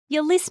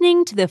You're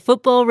listening to the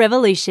Football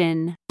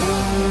Revolution.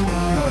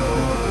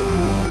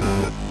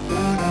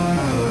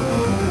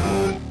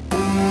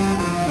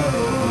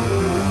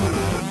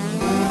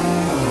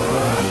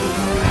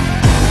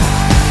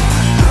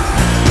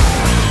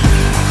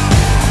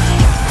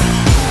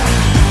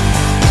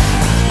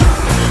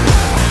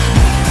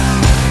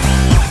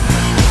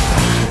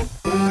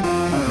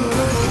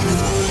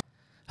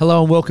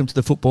 Hello and welcome to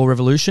the Football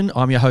Revolution.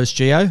 I'm your host,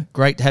 Gio.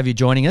 Great to have you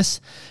joining us.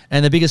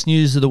 And the biggest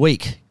news of the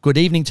week. Good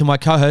evening to my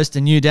co-host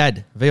and new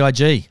dad,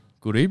 VIG.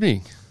 Good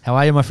evening. How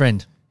are you, my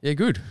friend? Yeah,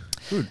 good.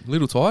 Good. A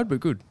little tired, but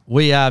good.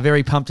 We are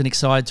very pumped and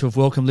excited to have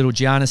welcomed little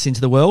Giannis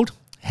into the world.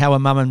 How are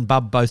Mum and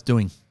Bub both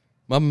doing?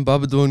 Mum and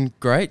Bub are doing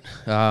great.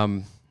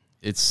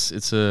 It's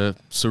a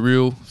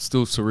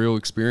surreal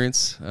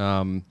experience.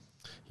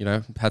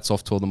 Hats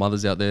off to all the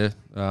mothers out there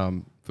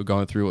for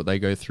going through what they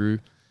go through.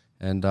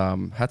 And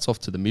hats off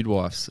to the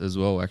midwives as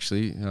well,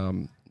 actually.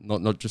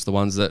 Not just the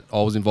ones that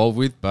I was involved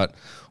with, but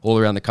all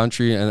around the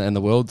country and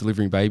the world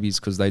delivering babies,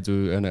 because they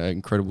do an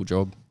incredible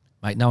job.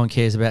 Mate, no one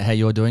cares about how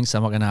you're doing, so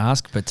I'm not going to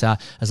ask. But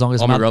as long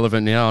as I'm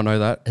irrelevant now, I know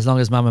that. As long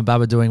as Mum and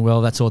Bub are doing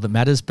well, that's all that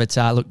matters. But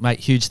look, mate,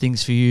 huge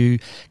things for you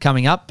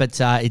coming up. But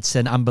it's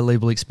an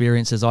unbelievable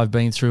experience, as I've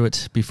been through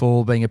it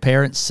before being a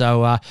parent.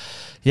 So,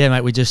 yeah,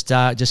 mate, we're just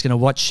going to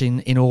watch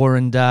in awe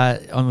and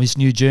on this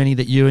new journey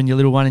that you and your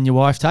little one and your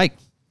wife take.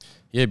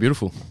 Yeah,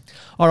 beautiful.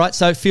 All right,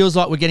 so it feels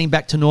like we're getting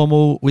back to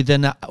normal with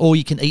an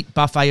all-you-can-eat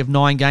buffet of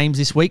 9 games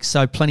this week,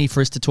 so plenty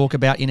for us to talk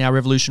about in our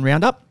Revolution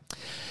Roundup.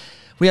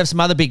 We have some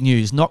other big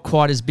news, not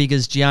quite as big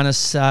as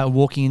Giannis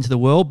walking into the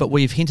world, but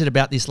we've hinted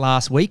about this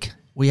last week.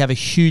 We have a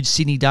huge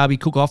Sydney Derby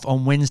cook-off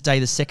on Wednesday,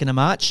 the 2nd of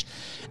March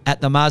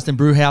at the Marsden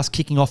Brewhouse,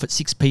 kicking off at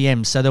 6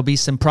 p.m. So there'll be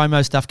some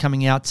promo stuff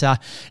coming out in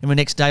the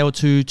next day or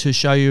two to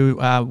show you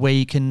where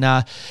you can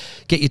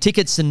get your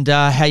tickets and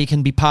how you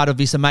can be part of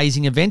this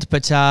amazing event.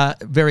 But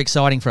very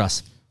exciting for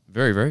us.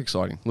 Very, very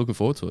exciting. Looking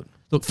forward to it.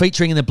 Look,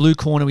 featuring in the blue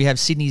corner, we have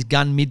Sydney's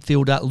gun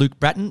midfielder Luke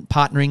Bratton,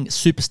 partnering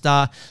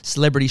superstar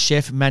celebrity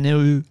chef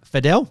Manu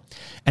Fidel.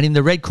 And in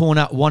the red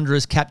corner,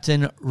 Wanderers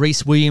captain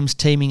Rhys Williams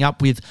teaming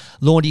up with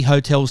Laundry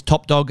Hotel's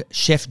top dog,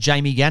 Chef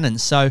Jamie Gannon.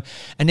 So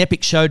an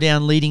epic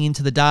showdown leading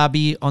into the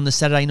derby on the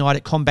Saturday night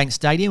at CommBank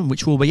Stadium,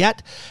 which we'll be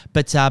at.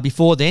 But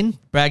before then,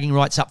 bragging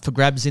rights up for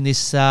grabs in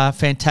this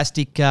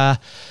fantastic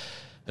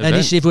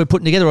initiative we're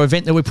putting together, or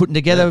event that we're putting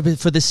together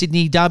for the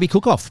Sydney Derby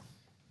cook-off.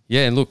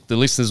 Yeah, and look, the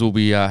listeners will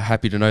be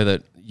happy to know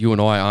that you and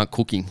I aren't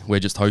cooking; we're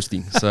just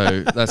hosting.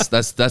 So that's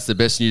the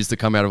best news to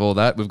come out of all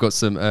that. We've got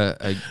some,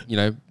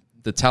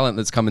 the talent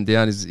that's coming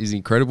down is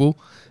incredible,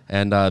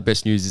 and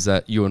best news is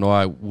that you and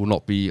I will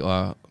not be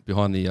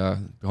behind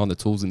the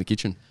tools in the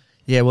kitchen.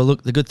 Yeah, well,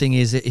 look, the good thing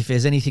is that if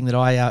there's anything that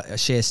I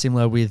share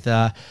similar with,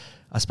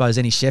 I suppose,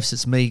 any chefs,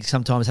 it's me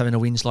sometimes having a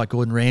whinge like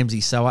Gordon Ramsay.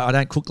 So I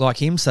don't cook like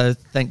him. So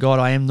thank God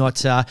I am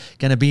not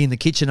going to be in the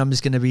kitchen. I'm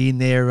just going to be in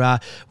there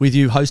with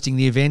you hosting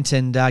the event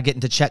and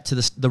getting to chat to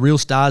the real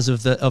stars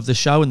of the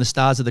show and the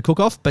stars of the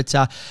cook-off. But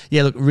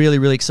yeah, look, really,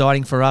 really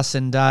exciting for us.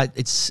 And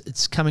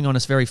it's coming on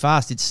us very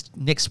fast. It's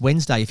next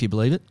Wednesday, if you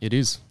believe it. It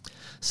is.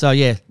 So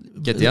yeah,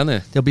 get down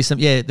there. There'll be some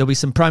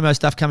promo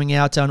stuff coming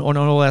out on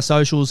all our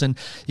socials, and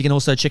you can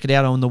also check it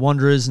out on the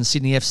Wanderers and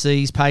Sydney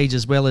FC's page,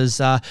 as well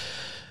as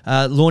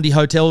Laundry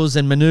Hotels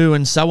and Manu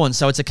and so on.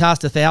 So it's a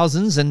cast of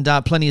thousands and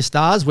plenty of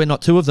stars. We're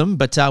not two of them,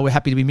 but we're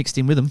happy to be mixed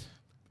in with them.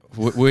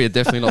 We're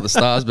definitely not the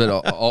stars, but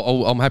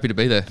I'm happy to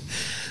be there.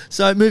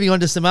 So moving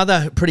on to some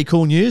other pretty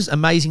cool news.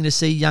 Amazing to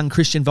see young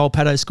Christian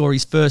Volpato score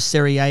his first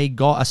Serie A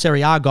goal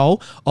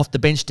off the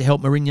bench to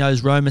help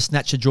Mourinho's Roma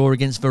snatch a draw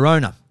against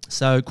Verona.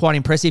 So quite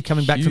impressive,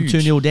 coming back from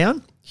 2-0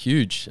 down.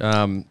 Huge.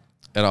 And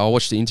I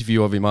watched the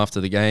interview of him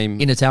after the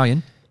game. In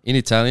Italian. I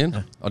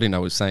didn't know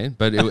what he was saying,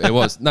 but it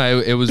was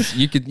it was.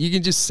 You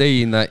can just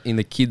see in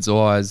the kid's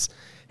eyes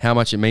how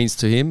much it means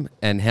to him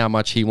and how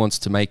much he wants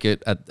to make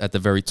it at the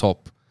very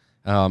top.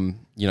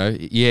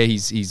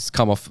 He's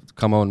come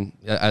on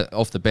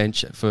off the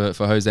bench for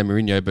Jose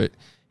Mourinho, but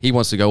he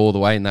wants to go all the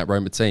way in that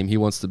Roma team. He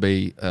wants to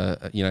be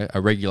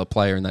a regular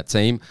player in that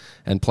team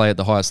and play at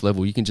the highest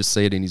level. You can just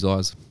see it in his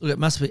eyes. Look,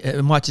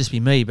 it might just be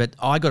me, but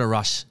I got a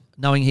rush.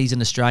 Knowing he's an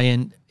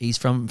Australian, he's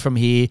from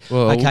here.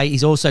 Well, okay,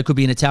 he's also could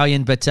be an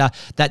Italian, but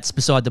that's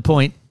beside the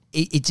point.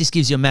 It just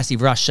gives you a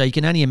massive rush. So you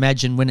can only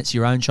imagine when it's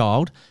your own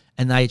child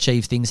and they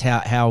achieve things,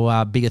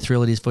 how big a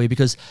thrill it is for you,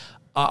 because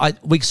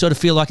we sort of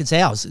feel like it's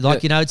ours.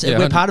 Like,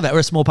 we're part of it. We're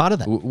a small part of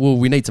that. Well,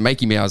 we need to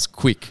make him ours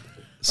quick.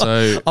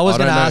 So I was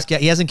going to ask you,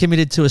 he hasn't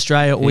committed to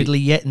Australia or Italy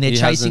yet, and they're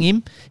chasing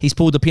him. He's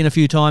pulled the pin a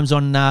few times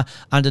on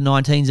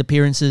under-19s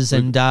appearances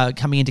and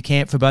coming into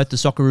camp for both the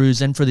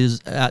Socceroos and for the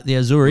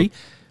Azzurri.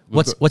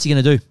 What's he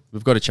going to do?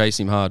 We've got to chase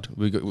him hard.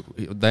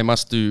 They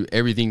must do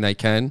everything they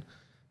can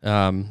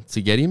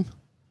to get him.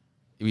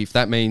 If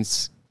that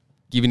means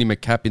giving him a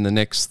cap in the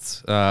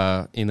next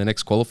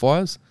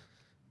qualifiers,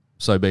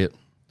 so be it.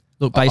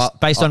 Look,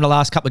 based on the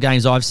last couple of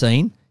games I've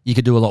seen, you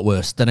could do a lot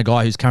worse than a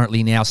guy who's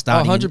currently now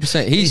starting.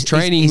 100%. He's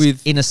training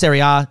with in a Serie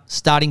A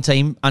starting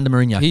team under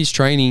Mourinho. He's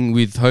training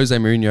with Jose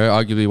Mourinho,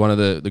 arguably one of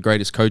the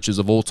greatest coaches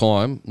of all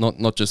time.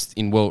 Not just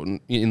in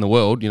the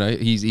world. You know,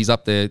 he's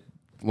up there,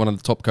 one of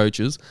the top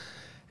coaches,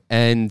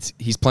 and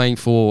he's playing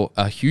for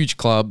a huge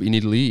club in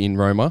Italy, in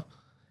Roma,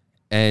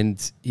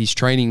 and he's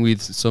training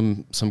with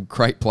some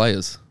great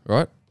players,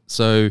 right?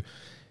 So,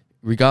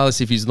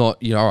 regardless if he's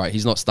not, all right,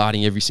 he's not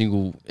starting every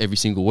single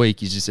week.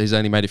 He's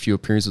only made a few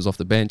appearances off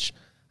the bench.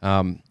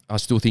 I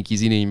still think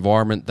he's in an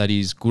environment that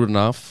is good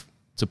enough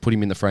to put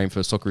him in the frame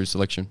for Socceroos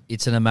selection.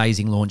 It's an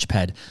amazing launch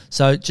pad.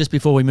 So just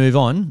before we move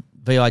on,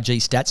 VIG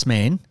stats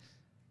man,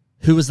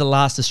 who was the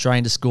last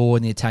Australian to score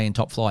in the Italian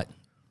top flight?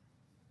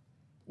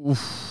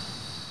 Oof.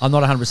 I'm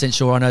not 100%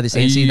 sure I know this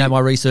answer. My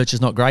research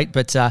is not great,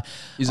 but...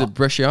 is it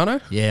Bresciano?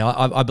 Yeah,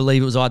 I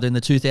believe it was either in the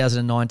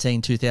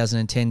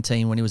 2019-2010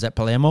 team when he was at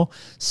Palermo.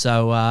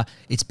 So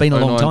it's been a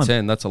long time.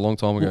 10, that's a long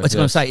time ago. That's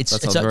what I'm saying.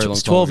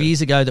 It's 12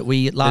 years ago that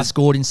we last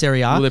scored in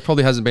Serie A. Well, there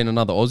probably hasn't been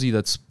another Aussie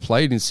that's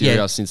played in Serie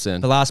A since then.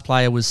 The last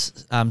player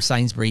was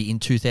Sainsbury in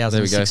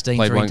 2016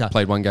 for Inter.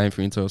 Played one game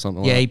for Inter or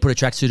something like that. Yeah, he put a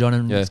tracksuit on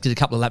and did a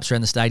couple of laps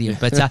around the stadium.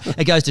 But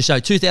it goes to show,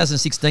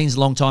 2016 is a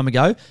long time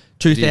ago.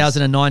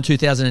 2009,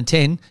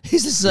 2010.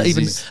 This is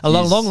even a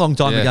long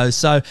time ago.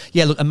 So,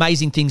 look,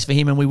 amazing things for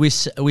him, and we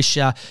wish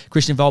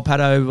Christian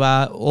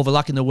Volpato all the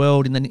luck in the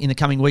world in the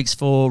coming weeks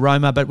for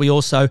Roma, but we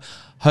also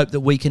hope that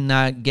we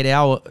can get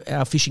our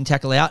fishing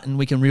tackle out and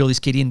we can reel this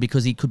kid in,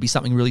 because he could be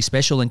something really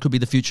special and could be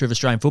the future of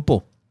Australian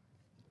football.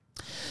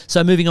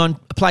 So moving on,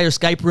 a player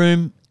escape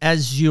room.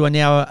 As you are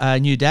now a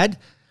new dad,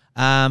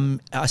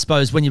 I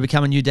suppose when you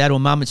become a new dad or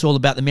mum, it's all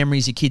about the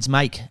memories your kids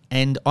make,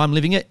 and I'm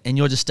living it, and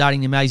you're just starting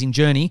the amazing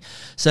journey.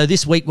 So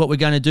this week what we're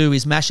going to do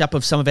is mash up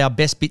of some of our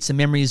best bits and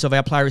memories of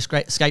our player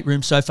escape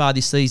room so far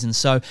this season.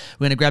 So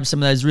we're going to grab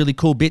some of those really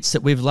cool bits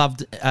that we've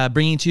loved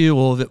bringing to you,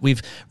 or that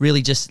we've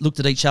really just looked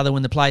at each other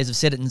when the players have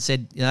said it and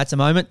said, that's a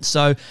moment.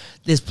 So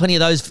there's plenty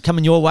of those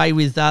coming your way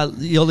with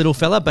your little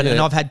fella, but and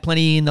I've had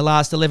plenty in the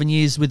last 11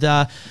 years with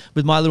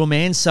my little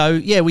man. So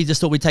we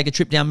just thought we'd take a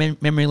trip down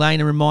memory lane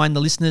and remind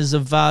the listeners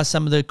of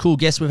some of the cool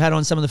guests we've had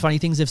on, some of the funny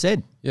things they've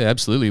said. Yeah,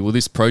 absolutely. Well,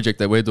 this project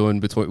that we're doing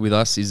with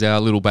us is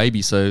our little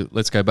baby, so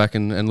let's go back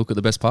and look at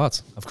the best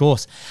parts. Of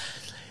course.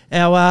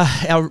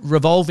 Our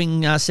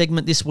revolving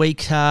segment this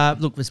week,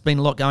 look, there's been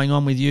a lot going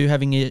on with you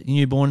having a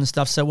newborn and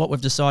stuff, so what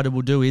we've decided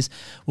we'll do is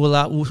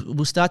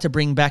we'll start to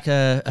bring back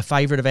a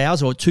favourite of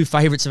ours, or two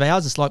favourites of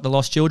ours. It's like the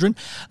Lost Children,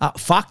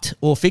 Fucked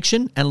or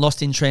Fiction, and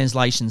Lost in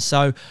Translation.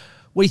 So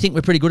we think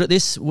we're pretty good at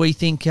this. We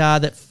think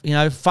that,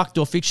 fact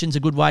or fiction's a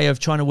good way of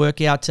trying to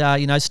work out,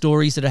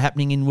 stories that are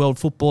happening in world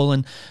football,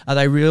 and are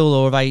they real,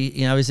 or are they,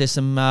 is there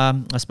some,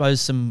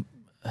 some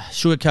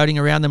sugarcoating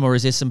around them, or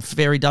is there some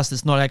fairy dust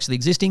that's not actually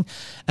existing?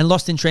 And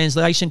Lost in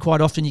Translation, quite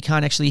often you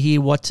can't actually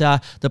hear what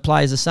the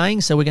players are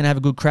saying, so we're going to have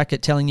a good crack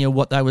at telling you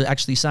what they were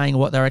actually saying or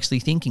what they're actually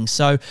thinking.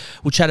 So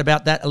we'll chat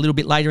about that a little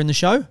bit later in the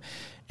show.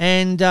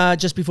 And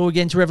just before we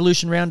get into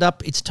Revolution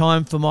Roundup, it's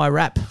time for my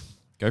wrap.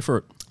 Go for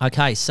it.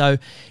 Okay, so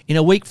in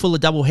a week full of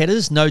double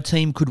headers, no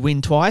team could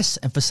win twice,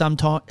 and for some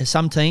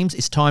teams,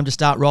 it's time to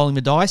start rolling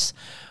the dice.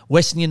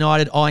 Western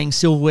United eyeing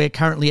silverware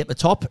currently at the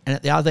top, and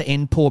at the other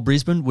end, poor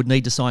Brisbane would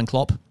need to sign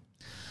Klopp.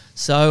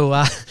 So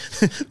I'm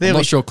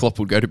not sure Klopp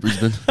would go to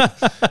Brisbane.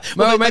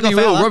 Well, maybe he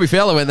will. Robbie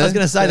Fowler went there. I was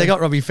going to say they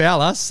got Robbie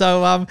Fowler.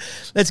 So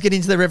let's get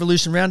into the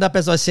Revolution Roundup.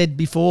 As I said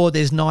before,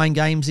 there's 9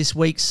 games this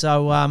week,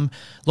 so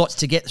lots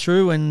to get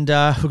through, and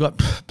we've got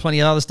plenty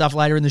of other stuff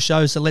later in the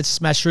show, so let's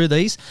smash through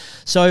these.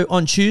 So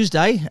on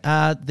Tuesday,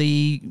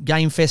 the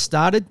Game Fest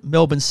started.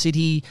 Melbourne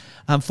City,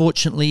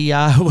 unfortunately,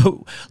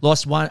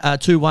 lost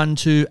 2-1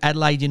 to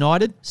Adelaide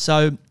United.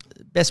 So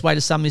best way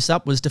to sum this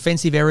up was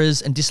defensive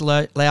errors and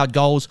disallowed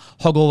goals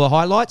hog all the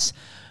highlights,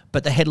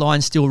 but the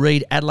headlines still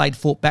read Adelaide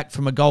fought back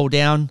from a goal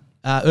down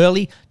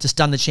early to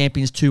stun the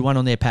champions 2-1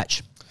 on their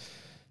patch.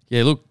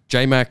 Yeah, look,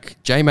 J-Mac,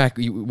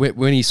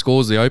 when he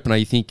scores the opener,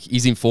 you think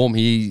he's in form.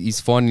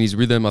 He's finding his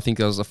rhythm. I think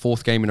that was the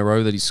 4th game in a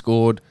row that he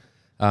scored.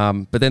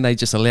 But then they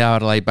just allow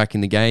Adelaide back in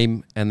the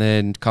game, and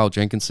then Carl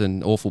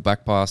Jenkinson, awful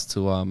back pass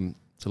to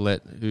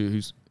let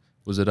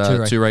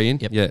Toure in?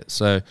 Yep. Yeah,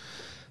 so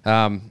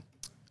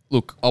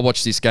look, I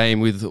watched this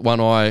game with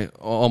one eye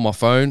on my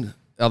phone,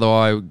 other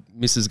eye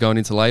misses going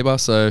into labour.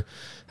 So,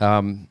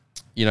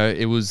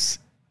 it was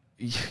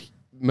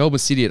Melbourne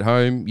City at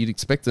home. You'd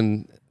expect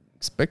them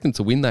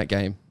to win that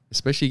game,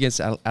 especially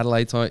against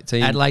Adelaide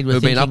team. Adelaide were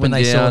thinking when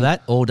they saw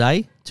that all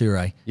day,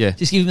 Toure. Yeah.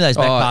 Just give them those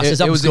back passes.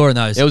 I'm scoring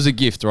those. It was a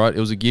gift, right? It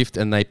was a gift,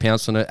 and they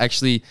pounced on it.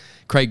 Actually,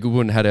 Craig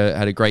Goodwin had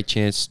a great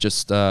chance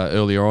just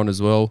earlier on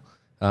as well.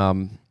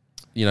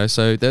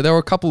 So there were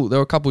a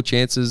couple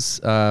chances.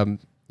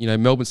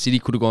 Melbourne City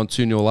could have gone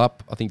 2-0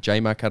 up. I think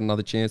J-Mac had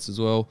another chance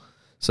as well.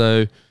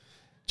 So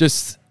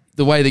just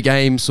the way the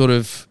game sort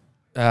of,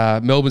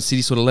 Melbourne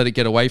City sort of let it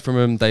get away from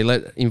them. They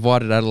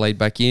invited Adelaide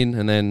back in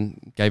and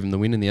then gave them the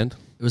win in the end.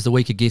 It was the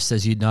week of gifts,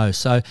 as you know.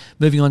 So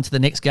moving on to the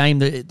next game,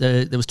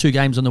 there was 2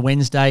 games on the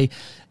Wednesday.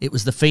 It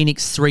was the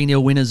Phoenix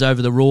 3-0 winners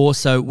over the Raw.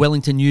 So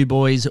Wellington New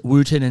Boys,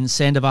 Wooten and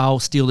Sandoval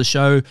steal the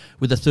show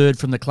with a third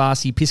from the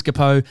classy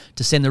Piscopo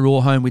to send the Raw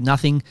home with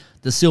nothing.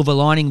 The silver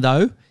lining,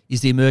 though,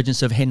 is the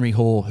emergence of Henry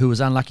Hoare, who was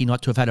unlucky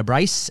not to have had a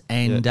brace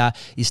and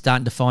is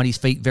starting to find his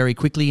feet very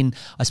quickly. And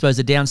I suppose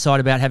the downside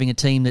about having a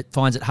team that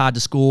finds it hard to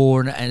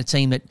score and a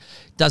team that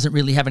doesn't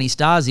really have any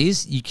stars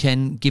is you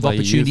can give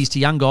opportunities to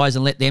young guys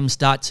and let them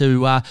start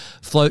to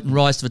float and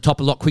rise to the top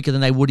a lot quicker than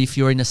they would if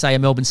you're in, say, a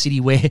Melbourne City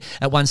where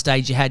at one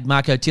stage you had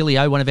Marco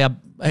Tilio, one of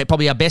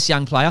probably our best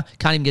young player,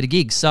 can't even get a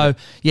gig. So,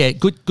 yeah,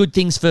 good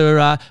things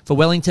for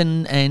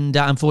Wellington, and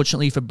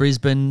unfortunately for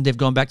Brisbane, they've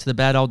gone back to the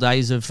bad old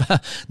days of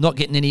not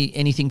getting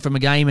anything from a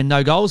game and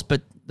no goals,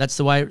 but that's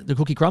the way the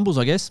cookie crumbles,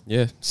 I guess.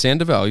 Yeah,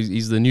 Sandoval,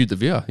 he's the new De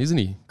Vere, isn't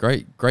he?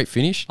 Great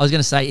finish. I was going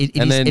to say,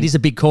 it is a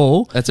big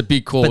call. That's a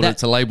big call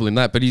to label him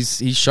that, but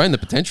he's shown the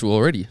potential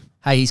already.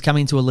 Hey, he's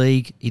coming to a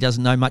league he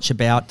doesn't know much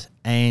about,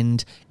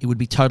 and it would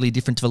be totally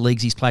different to the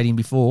leagues he's played in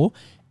before,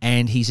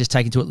 and he's just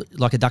taken to it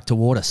like a duck to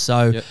water.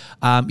 So,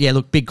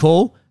 look, big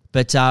call.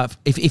 But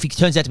if he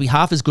turns out to be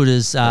half as good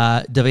as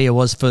De Vere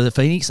was for the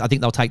Phoenix, I think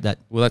they'll take that.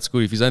 Well, that's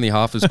good. If he's only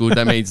half as good,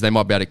 that means they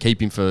might be able to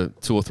keep him for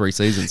 2 or 3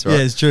 seasons, right?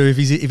 Yeah, it's true. If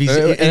he's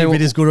any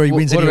bit as good or he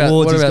wins any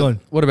awards, he's gone.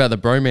 What about the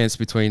bromance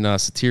between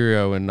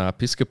Sotirio and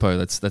Piscopo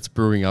that's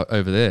brewing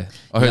over there?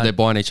 I heard they're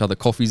buying each other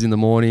coffees in the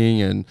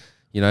morning, and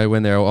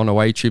when they're on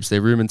away trips, they're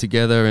rooming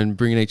together and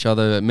bringing each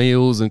other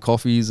meals and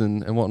coffees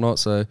and whatnot.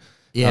 So.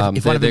 Yeah,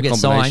 if one of them gets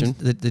signed,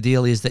 the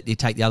deal is that you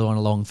take the other one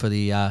along for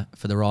the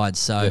ride.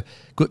 So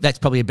good, that's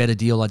probably a better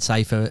deal, I'd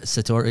say, for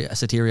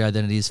Sotirio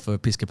than it is for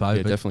Piscopo.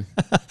 Yeah, definitely.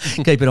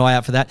 Keep an eye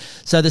out for that.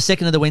 So the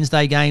second of the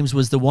Wednesday games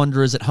was the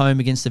Wanderers at home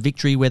against the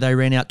Victory, where they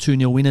ran out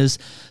 2-0 winners.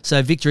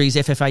 So Victory's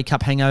FFA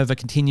Cup hangover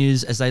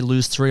continues as they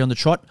lose 3 on the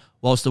trot,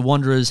 whilst the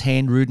Wanderers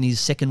hand Rudin his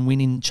second win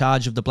in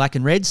charge of the Black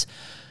and Reds.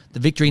 The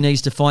Victory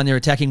needs to find their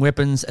attacking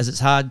weapons, as it's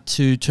hard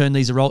to turn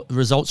these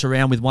results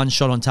around with one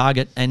shot on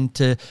target. And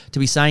to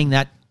be saying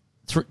that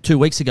 2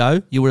 weeks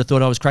ago, you would have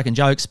thought I was cracking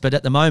jokes, but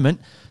at the moment,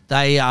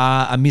 they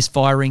are a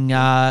misfiring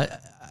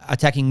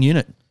attacking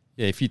unit.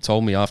 Yeah, if you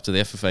told me after the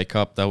FFA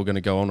Cup they were going to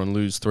go on and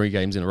lose 3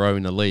 games in a row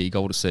in the league, I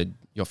would have said,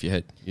 you're off your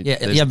head. You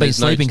haven't been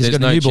sleeping because you've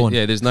got a newborn.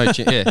 There's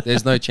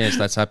no chance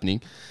that's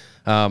happening.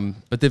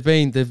 But they've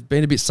been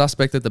a bit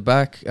suspect at the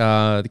back.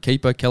 The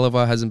keeper,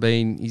 Kelleher, hasn't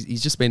been.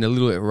 He's just been a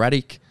little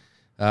erratic.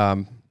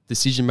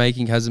 Decision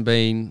making hasn't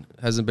been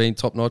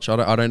top notch.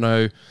 I don't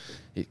know.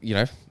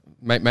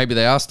 Maybe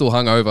they are still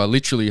hungover,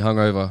 literally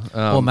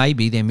hungover. Or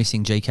maybe they're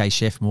missing GK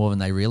Chef more than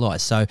they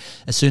realise. So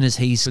as soon as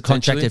his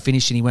contract had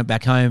finished and he went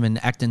back home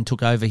and Acton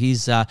took over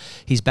his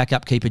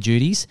backup keeper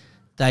duties,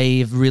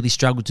 they've really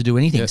struggled to do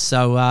anything. Yeah.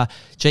 So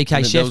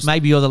GK Chef,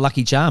 maybe you're the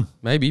lucky charm.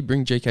 Maybe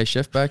bring GK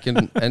Chef back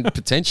and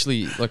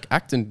potentially, like,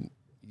 Acton,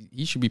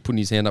 he should be putting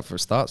his hand up for a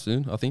start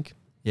soon, I think.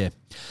 Yeah.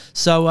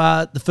 So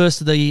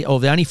the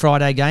only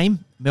Friday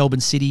game, Melbourne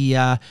City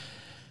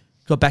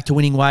got back to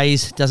winning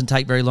ways. Doesn't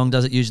take very long,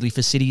 does it, usually,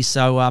 for City?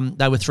 So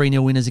they were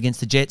 3-0 winners against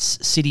the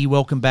Jets. City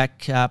welcome back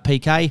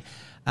PK.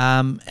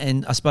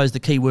 And I suppose the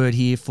key word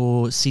here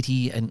for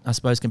City, and I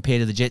suppose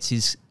compared to the Jets,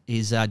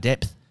 is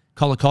depth.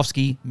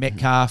 Kolakowski,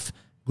 Metcalf,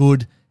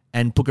 Good,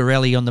 and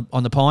Puccarelli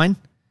on the Pine.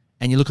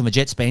 And you look on the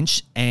Jets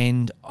bench,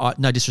 and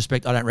no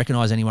disrespect, I don't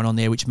recognise anyone on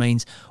there, which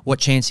means what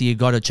chance have you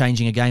got of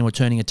changing a game or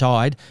turning a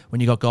tide when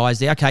you've got guys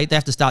there? Okay, they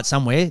have to start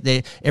somewhere.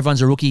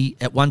 Everyone's a rookie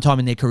at one time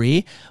in their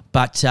career,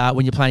 but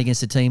when you're playing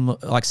against a team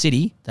like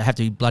City, they have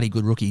to be bloody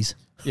good rookies.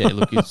 Yeah,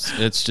 look,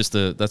 it's just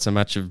that's a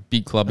match of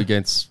big club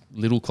against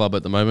little club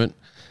at the moment.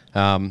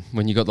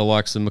 When you got the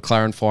likes of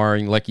McLaren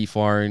firing, Leckie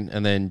firing,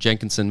 and then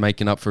Jenkinson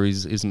making up for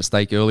his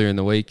mistake earlier in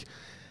the week,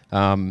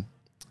 and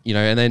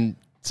then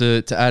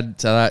to add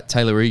to that,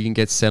 Taylor Regan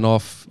gets sent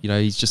off.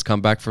 He's just come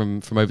back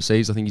from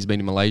overseas. I think he's been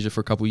in Malaysia for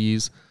a couple of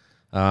years.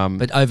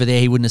 But over there,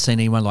 he wouldn't have seen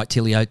anyone like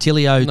Tilio.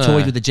 Tilio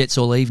toyed with the Jets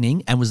all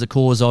evening and was the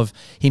cause of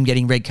him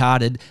getting red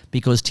carded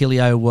because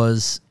Tilio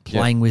was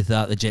playing with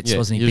the Jets,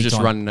 wasn't he? He was just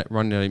running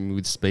at him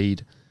with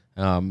speed.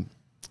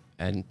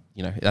 And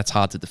that's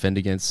hard to defend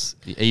against.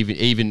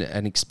 Even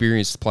an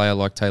experienced player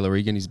like Taylor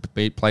Regan, he's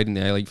played in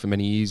the A-League for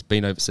many years,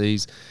 been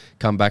overseas,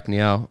 come back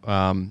now.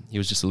 He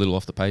was just a little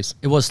off the pace.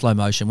 It was slow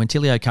motion. When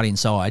Tilio cut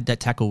inside, that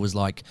tackle was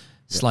like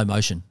slow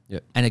motion.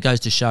 Yep. And it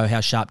goes to show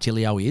how sharp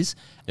Tilio is.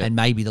 Yep. And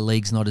maybe the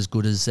league's not as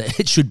good as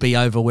it should be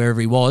over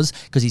wherever he was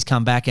because he's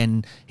come back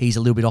and he's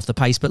a little bit off the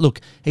pace. But look,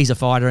 he's a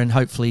fighter, and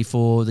hopefully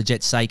for the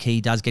Jets' sake, he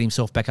does get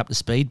himself back up to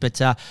speed. But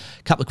a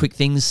couple of quick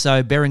things.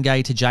 So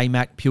Berengay to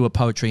J-Mac, pure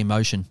poetry in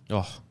motion.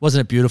 Oh,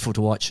 wasn't it beautiful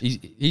to watch?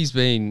 He's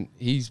been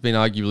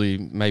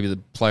arguably maybe the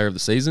player of the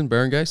season,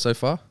 Berengay, so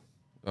far.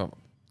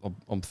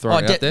 I'm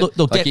throwing it out there.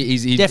 Look,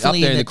 he's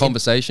definitely up there in the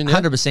conversation.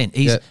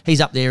 100%.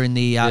 He's up there in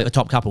the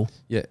top couple.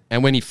 Yeah,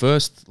 and when he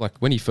first got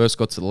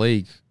to the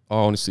league, I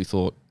honestly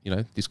thought,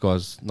 this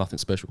guy's nothing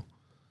special.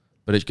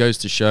 But it goes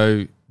to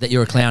show that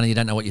you're a clown and you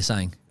don't know what you're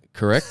saying.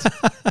 correct.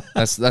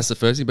 That's the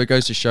first thing. But it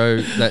goes to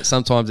show that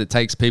sometimes it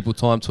takes people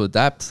time to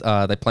adapt.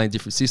 They play in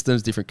different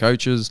systems, different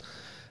coaches.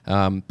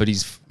 But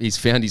he's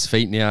found his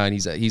feet now, and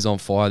he's on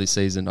fire this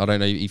season. I don't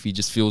know if he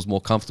just feels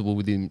more comfortable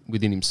within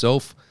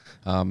himself.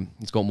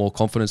 He's got more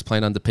confidence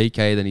playing under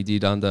PK than he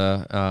did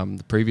under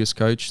the previous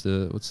coach.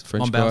 What's the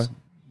French guy?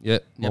 Yeah,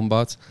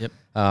 Mombards. Yep.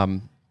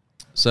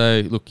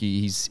 So look,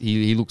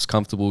 he looks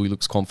comfortable, he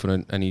looks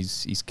confident, and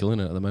he's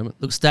killing it at the moment.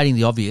 Look, stating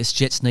the obvious,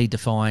 Jets need to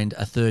find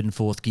a third and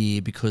fourth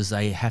gear because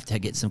they have to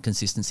get some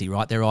consistency,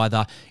 right? They're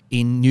either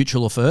in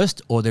neutral or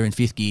first, or they're in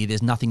fifth gear.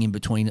 There's nothing in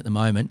between at the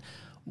moment.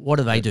 What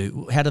do they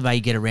do? How do they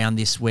get around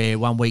this where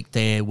one week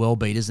they're well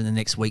beaters and the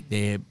next week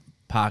they're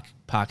park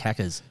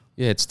hackers?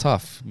 Yeah, it's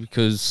tough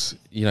because,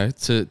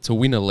 to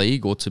win a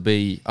league or to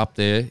be up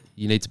there,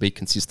 you need to be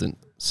consistent.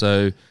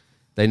 So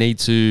they need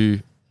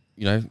to,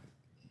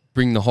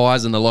 bring the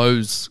highs and the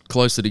lows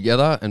closer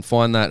together and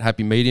find that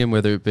happy medium,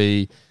 whether it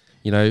be,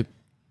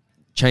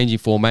 changing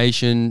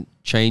formation,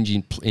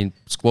 changing in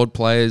squad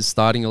players,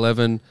 starting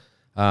 11.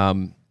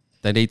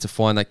 They need to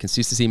find that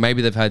consistency.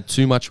 Maybe they've had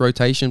too much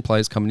rotation,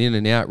 players coming in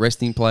and out,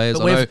 resting players.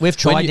 But we've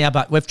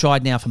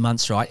tried now for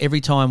months, right?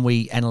 Every time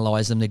we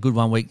analyse them, they're good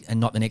one week and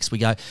not the next. We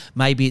go,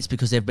 maybe it's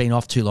because they've been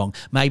off too long.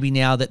 Maybe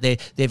now that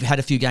they've had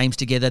a few games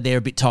together, they're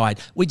a bit tired.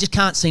 We just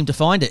can't seem to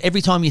find it.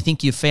 Every time you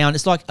think you've found,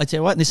 it's like, I tell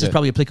you what, and this is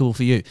probably applicable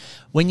for you.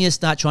 When you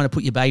start trying to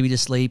put your baby to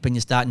sleep and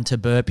you're starting to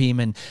burp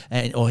him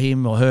or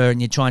him or her,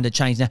 and you're trying to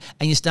change now,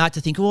 and you start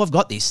to think, oh, I've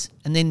got this.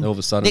 And then all of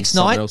a sudden, next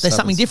night, there's something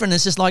happens. different.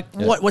 It's just like,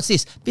 what's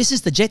this? This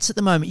is the Jets at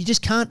the moment. You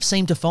just can't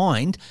seem to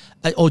find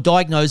or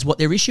diagnose what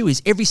their issue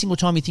is. Every single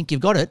time you think you've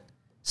got it,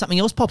 something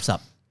else pops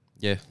up.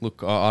 Yeah,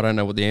 look, I don't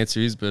know what the answer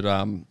is, but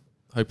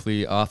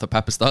hopefully Arthur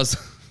Papas does.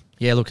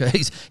 Yeah, look,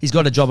 he's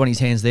got a job on his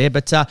hands there.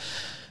 But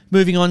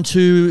moving on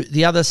to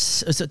the other,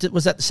 was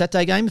that the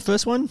Saturday game, the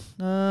first one?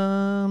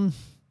 I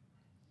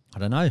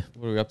don't know.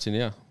 What are we up to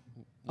now?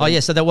 Oh,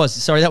 yeah, so that was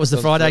the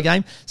Friday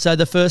game. So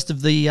the first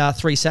of the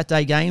 3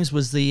 Saturday games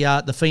was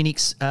the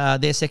Phoenix,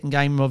 their second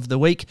game of the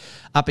week,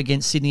 up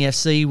against Sydney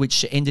FC,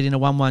 which ended in a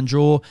 1-1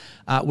 draw.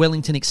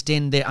 Wellington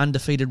extend their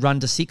undefeated run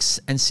to 6,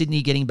 and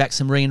Sydney getting back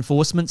some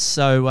reinforcements.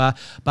 So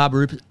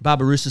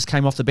Barbarouses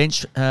came off the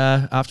bench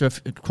after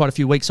quite a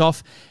few weeks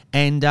off,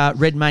 and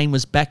Redmayne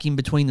was back in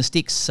between the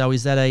sticks. So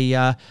is that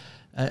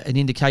an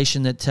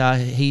indication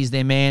that he's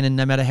their man, and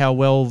no matter how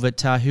well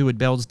that Heward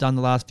Bell's done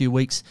the last few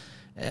weeks,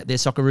 their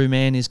Socceroo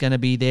man is going to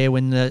be there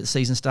when the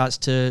season starts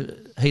to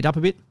heat up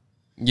a bit?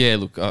 Yeah,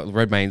 look,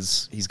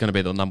 Redmayne's he's going to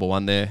be the number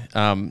one there.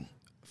 Find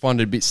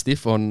it a bit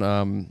stiff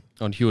on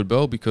Heward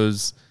Bell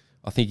because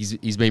I think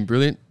he's been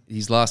brilliant.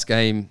 His last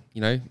game,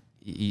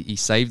 he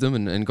saved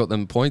them and got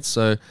them points.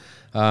 So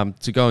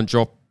to go and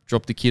drop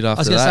the kid after that, I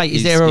was going to say,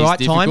 is there a right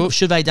time?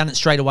 Should they have done it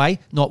straight away,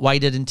 not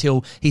waited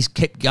until he's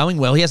kept going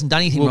well? He hasn't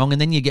done anything wrong,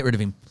 and then you get rid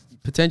of him.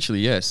 Potentially,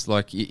 yes.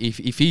 Like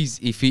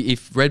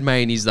if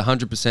Redmayne is the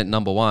 100%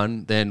 number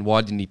one, then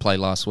why didn't he play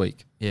last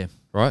week? Yeah,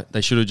 right.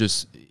 They should have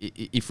just.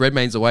 If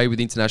Redmayne's away with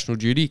international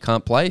duty,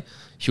 can't play.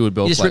 Heward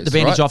Bell just plays. Rip the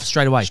bandage off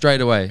straight away. Straight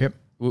away. Yep.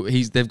 Well,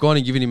 they've gone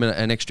and given him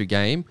an extra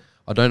game.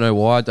 I don't know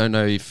why. I don't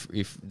know if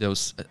there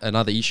was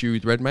another issue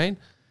with Redmayne,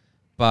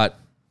 but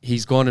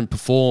he's gone and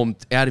performed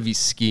out of his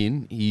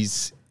skin.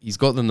 He's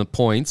got them the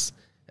points,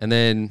 and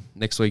then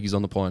next week he's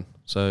on the pine.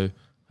 So.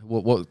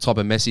 What type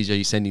of message are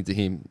you sending to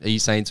him? Are you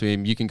saying to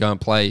him, you can go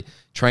and play,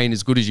 train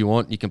as good as you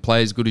want, you can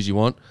play as good as you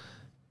want,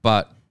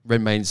 but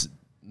Redmayne's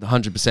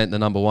 100% the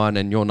number one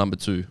and you're number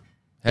two?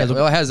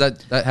 How's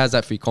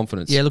that for your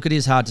confidence? Yeah, look, it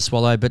is hard to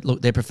swallow, but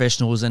look, they're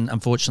professionals, and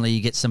unfortunately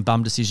you get some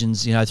bum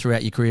decisions,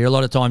 throughout your career. A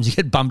lot of times you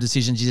get bum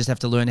decisions, you just have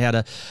to learn how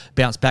to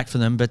bounce back from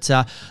them. But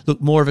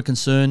look, more of a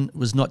concern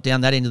was not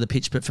down that end of the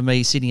pitch, but for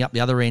me, sitting up the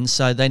other end,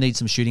 so they need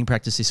some shooting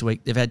practice this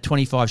week. They've had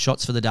 25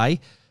 shots for the day.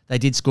 They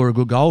did score a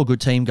good goal, a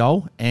good team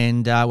goal,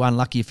 and were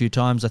unlucky a few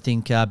times. I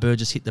think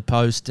Burgess hit the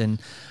post,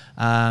 and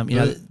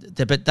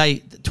but they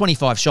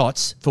 25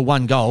 shots for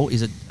one goal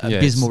is an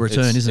abysmal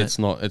return, isn't it? It's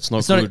not good. It's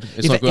not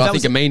good. I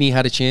think Amini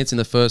had a chance in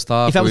the first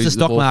half. If that was the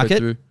stock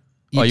market,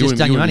 you've just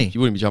done your money. You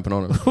wouldn't be jumping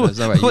on it.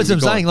 That's what I'm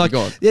saying. Like,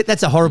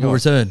 that's a horrible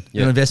return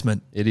on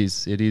investment. It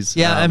is.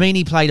 Yeah, I mean,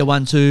 he played a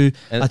 1-2.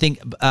 I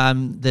think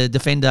the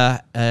defender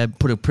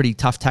put a pretty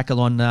tough tackle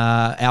on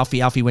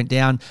Alfie. Alfie went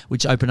down,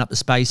 which opened up the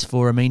space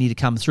for Amini to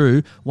come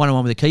through.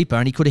 1-on-1 with the keeper,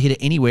 and he could have hit it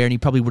anywhere, and he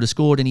probably would have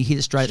scored, and he hit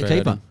it straight at the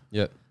keeper.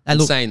 Yeah. And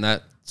look, saying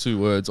that, 2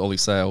 words, Ollie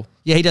Sale.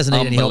 Yeah, he doesn't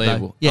need any help,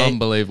 though. Yeah,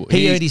 unbelievable.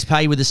 He earned his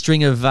pay with a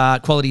string of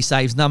quality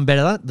saves, none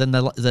better than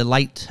the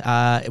late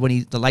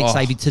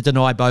save to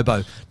deny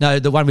Bobo. No,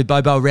 the one with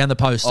Bobo around the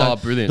post. So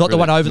brilliant. Not the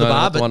one over the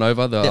bar, but the one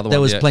over, the other one.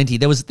 There was plenty.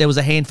 There was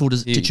a handful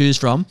to choose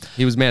from.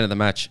 He was man of the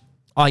match.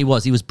 Oh, he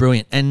was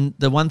brilliant. And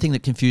the one thing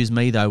that confused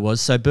me, though, was,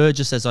 so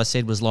Burgess, as I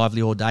said, was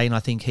lively all day, and I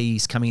think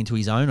he's coming into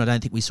his own. I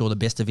don't think we saw the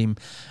best of him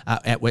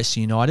at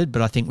Western United,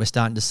 but I think we're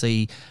starting to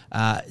see,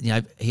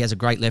 he has a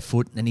great left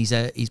foot, and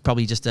he's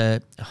probably just no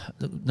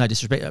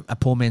disrespect, a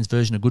poor man's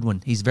version of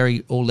Goodwin. He's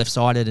very all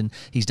left-sided, and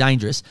he's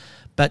dangerous.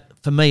 But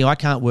for me, I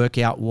can't work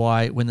out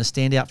why, when the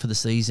standout for the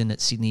season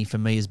at Sydney for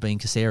me has been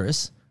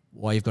Caceres,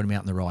 why you've got him out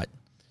on the right.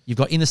 You've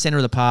got in the centre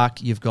of the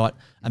park, you've got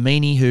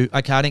Amini who,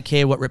 okay, I don't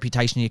care what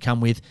reputation you come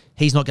with,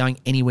 he's not going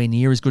anywhere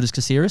near as good as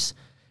Caceres.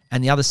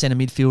 And the other centre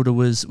midfielder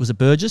was a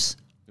Burgess.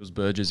 It was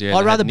Burgess, yeah.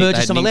 I'd rather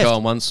Burgess on the left.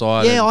 on one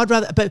side. Yeah, I'd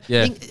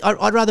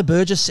rather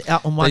Burgess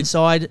out on one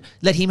side,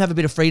 let him have a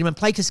bit of freedom and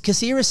play, because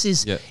Caceres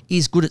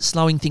is good at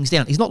slowing things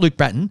down. He's not Luke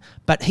Bratton,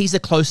 but he's the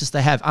closest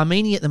they have.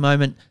 Armini at the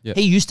moment,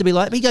 he used to be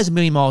like, he goes a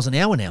million miles an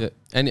hour now. Yeah.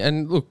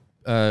 And look,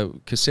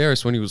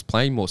 Caceres, when he was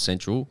playing more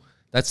central,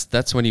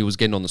 that's when he was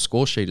getting on the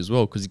score sheet as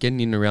well, because he's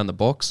getting in and around the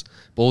box,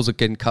 balls are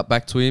getting cut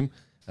back to him,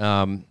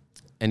 and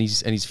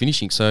he's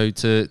finishing. So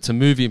to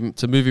move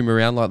him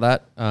around like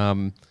that,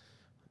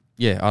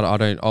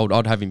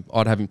 I'd have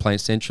him playing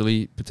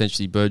centrally,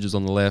 potentially Burgess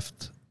on the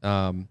left,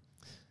 Amini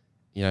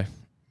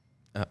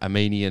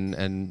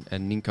and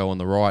Ninko on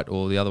the right,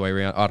 or the other way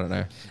around. I don't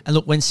know. And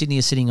look, when Sydney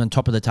is sitting on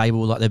top of the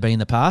table like they've been in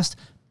the past,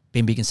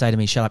 Bimby can say to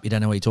me, shut up, you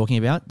don't know what you're talking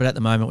about. But at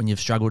the moment, when you've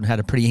struggled and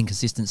had a pretty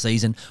inconsistent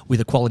season with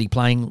a quality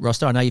playing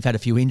roster, I know you've had a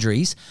few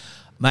injuries,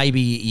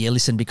 maybe you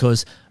listen,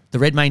 because the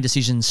Redmayne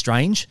decision's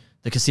strange.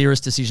 The Caceres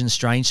decision's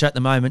strange. So at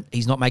the moment,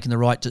 he's not making the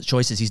right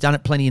choices. He's done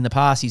it plenty in the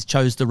past. He's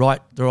chose the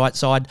right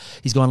side.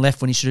 He's gone left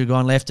when he should have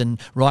gone left,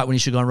 and right when he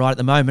should have gone right. At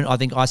the moment, I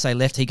think I say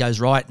left, he goes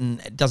right, and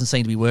it doesn't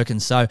seem to be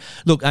working. So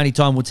look, only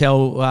time will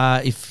tell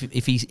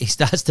if he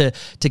starts to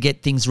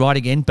get things right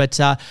again. But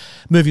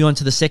moving on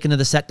to the second of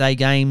the Saturday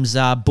games,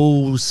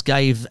 Bulls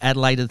gave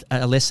Adelaide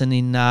a lesson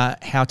in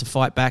how to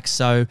fight back.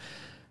 So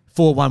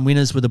 4-1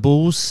 winners were the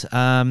Bulls.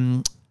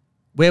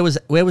 Where was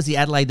the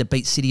Adelaide that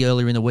beat City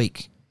earlier in the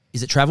week?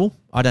 Is it travel?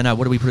 I don't know.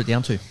 What do we put it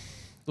down to?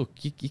 Look,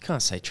 you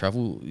can't say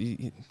travel.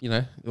 You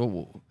know,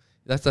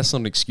 that's not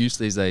an excuse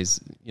these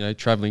days. You know,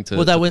 travelling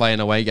to play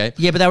an away game.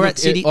 Yeah, but they were at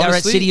City. They were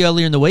at City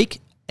earlier in the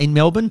week in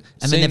Melbourne,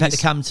 and then they've had to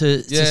come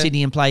to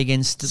Sydney and play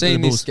against the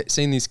Bulls.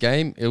 Seeing this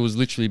game, it was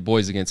literally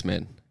boys against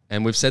men,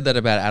 and we've said that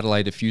about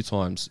Adelaide a few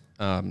times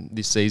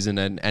this season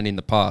and in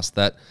the past,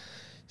 that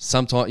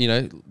sometimes, you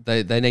know,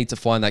 they need to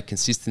find that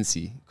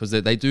consistency, because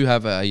they do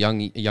have a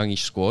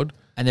youngish squad.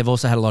 And they've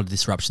also had a lot of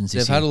disruptions this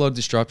year. They've had a lot of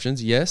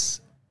disruptions, yes,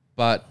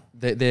 but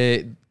they're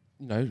you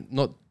know,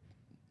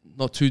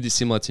 not too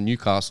dissimilar to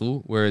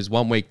Newcastle, whereas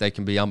one week they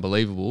can be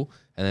unbelievable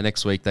and the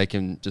next week they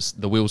can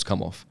the wheels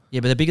come off.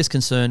 Yeah, but the biggest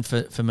concern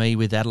for me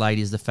with Adelaide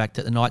is the fact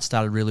that the night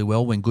started really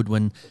well when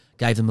Goodwin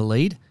gave them the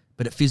lead,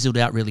 but it fizzled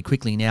out really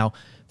quickly. Now,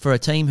 for a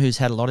team who's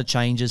had a lot of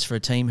changes, for a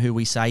team who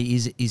we say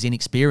is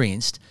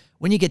inexperienced,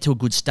 when you get to a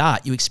good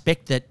start, you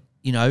expect that,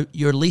 you know,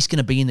 you're at least going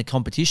to be in the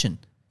competition.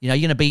 You know,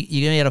 you're going to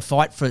be able to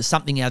fight for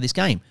something out of this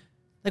game.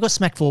 They got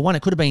smacked 4-1.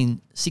 It could have been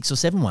 6 or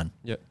 7-1.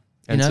 Yep.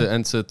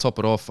 And to top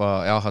it off,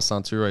 Al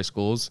Hassan Toure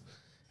scores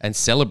and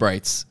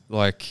celebrates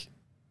like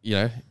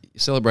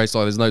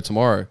there's no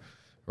tomorrow,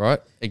 right?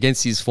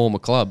 Against his former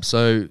club.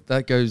 So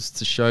that goes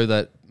to show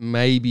that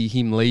maybe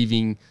him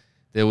leaving,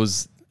 there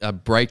was a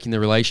break in the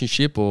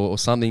relationship or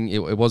something.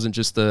 It wasn't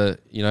just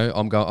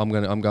I'm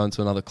going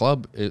to another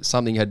club.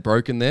 Something had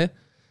broken there.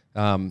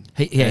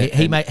 He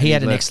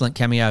had an excellent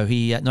cameo.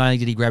 He not only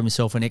did he grab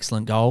himself an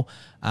excellent goal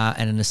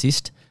and an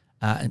assist.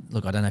 And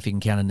look, I don't know if you can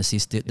count an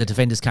assist. The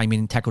defenders came in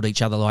and tackled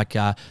each other like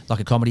a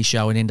comedy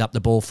show, and end up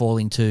the ball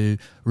falling to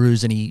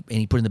Ruse, and he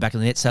put it in the back of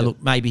the net. So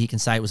look, maybe he can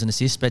say it was an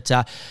assist, but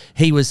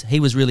he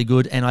was really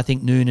good. And I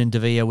think Noon and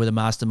Devere were the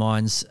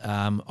masterminds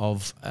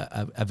of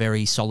a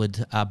very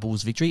solid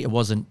Bulls victory. It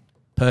wasn't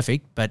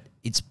perfect, but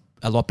it's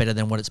a lot better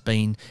than what it's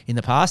been in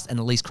the past, and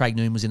at least Craig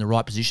Noon was in the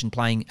right position,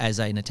 playing as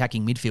an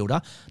attacking midfielder,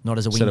 not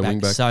as a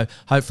wing-back. So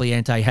hopefully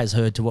Ante has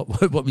heard to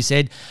what we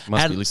said.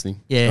 Must be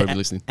listening. Yeah, be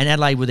listening. And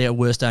Adelaide were their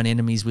worst own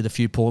enemies with a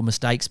few poor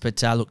mistakes, but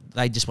look,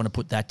 they just want to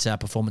put that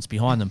performance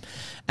behind them.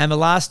 And the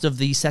last of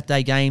the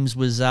Saturday games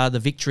was the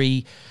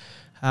victory.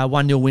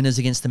 1-0 winners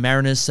against the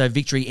Mariners. So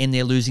victory in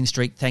their losing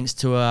streak thanks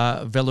to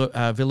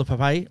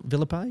Villapale.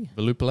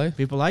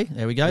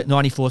 There we go.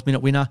 94th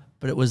minute winner,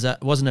 but it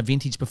wasn't a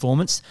vintage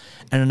performance.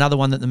 And another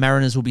one that the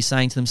Mariners will be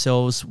saying to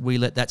themselves, we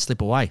let that slip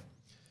away.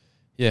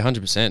 Yeah,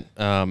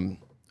 100%.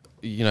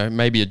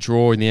 Maybe a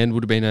draw in the end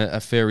would have been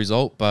a fair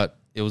result, but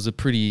it was a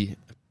pretty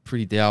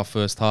dour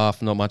first half.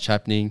 Not much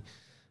happening,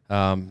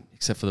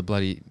 except for the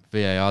bloody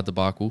VAR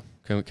debacle.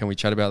 Can we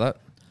chat about that?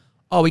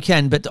 Oh, we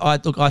can, but I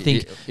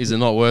think... Is it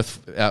not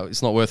worth...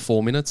 it's not worth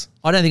 4 minutes?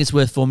 I don't think it's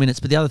worth 4 minutes,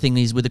 but the other thing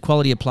is, with the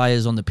quality of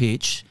players on the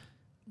pitch,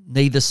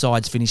 neither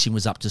side's finishing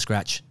was up to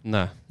scratch.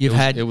 No. You've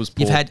had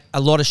a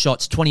lot of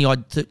shots,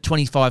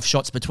 25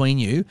 shots between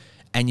you,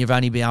 and you've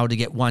only been able to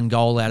get one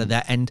goal out of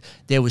that. And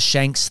there was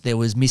shanks, there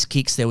was missed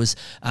kicks, there was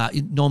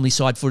normally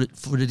side-footed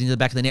into the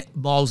back of the net,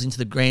 miles into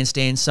the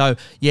grandstand. So,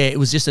 yeah, it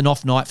was just an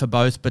off night for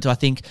both. But I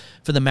think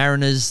for the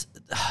Mariners...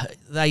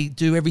 they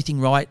do everything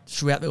right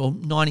throughout, or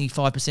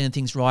 95% of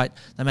things right.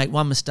 They make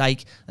one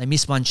mistake, they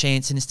miss one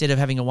chance, and instead of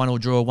having a 1-1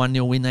 draw,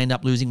 1-0 win, they end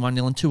up losing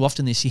 1-0. And too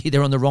often this year,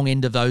 they're on the wrong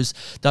end of those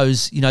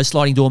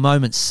sliding door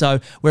moments. So,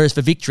 whereas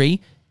for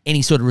victory,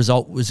 any sort of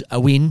result was a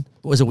win.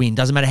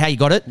 Doesn't matter how you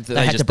got it.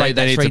 They had to break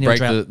that 3-0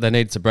 drought. They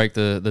needed to break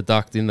the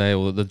duck, didn't they,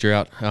 or the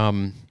drought.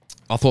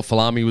 I thought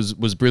Falami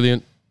was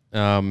brilliant.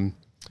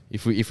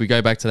 If we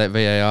go back to that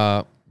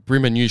VAR,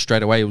 Brimmer knew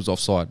straight away it was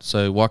offside.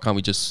 So why can't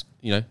we just,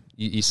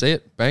 you see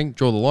it, bang,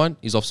 draw the line,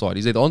 he's offside.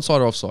 He's either onside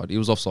or offside. He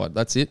was offside.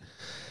 That's it.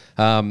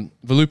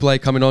 Velupile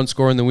coming on,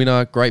 scoring the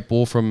winner. Great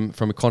ball from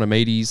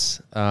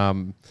Economides.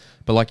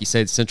 But like you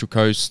said, Central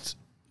Coast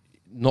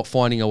not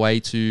finding a way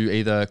to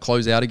either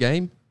close out a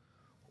game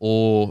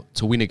or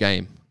to win a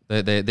game.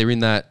 They're in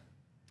that,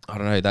 I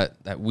don't know,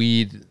 that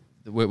weird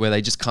where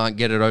they just can't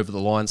get it over the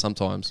line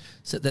sometimes.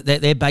 So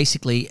they're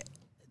basically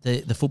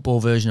the football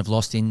version of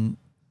Lost in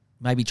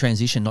maybe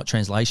transition, not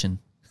translation.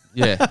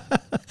 Yeah.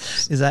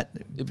 Is that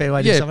a fair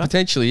way to sum it up?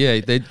 Potentially,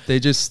 yeah. They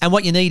just... And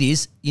what you need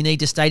is, you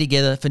need to stay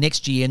together for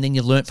next year, and then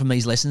you've learnt from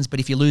these lessons.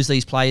 But if you lose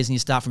these players and you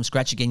start from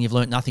scratch again, you've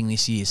learnt nothing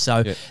this year.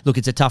 So, look,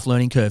 it's a tough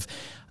learning curve.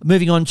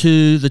 Moving on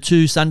to the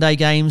 2 Sunday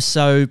games.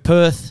 So,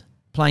 Perth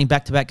playing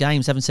back-to-back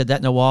games. Haven't said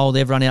that in a while.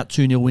 They've run out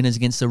 2-0 winners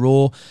against the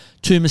Raw.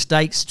 2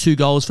 mistakes, 2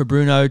 goals for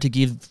Bruno to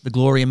give the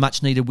Glory a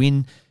much-needed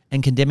win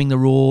and condemning the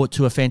Raw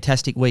to a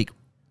fantastic week.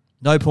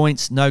 No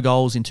points, no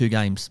goals in 2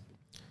 games.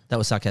 That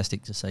was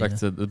sarcastic to say. Back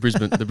to the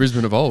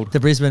Brisbane of old. The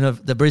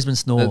Brisbane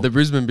snore. The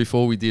Brisbane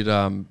before we did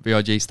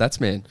VIG Stats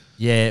Man.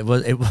 Yeah, it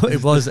was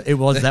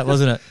that,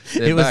 wasn't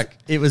it? Back.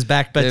 It was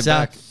back. But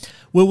back.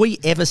 Will we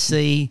ever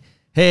see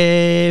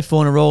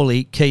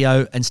Fornaroli,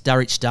 Keogh and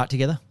Sturridge start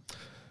together?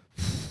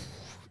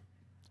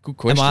 Good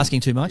question. Am I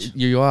asking too much?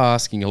 You are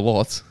asking a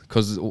lot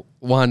because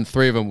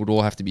 3 of them would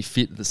all have to be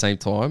fit at the same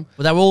time.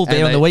 Well, they were all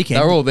there on the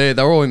weekend. They were all there.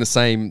 They were all in the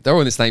same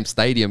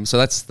stadium. So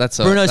that's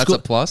a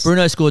plus.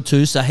 Bruno scored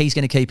 2, so he's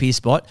going to keep his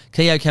spot.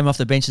 Keogh came off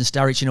the bench and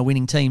Sturridge in a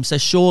winning team. So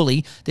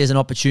surely there's an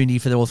opportunity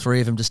for all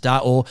 3 of them to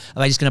start, or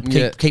are they just going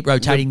to keep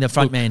rotating the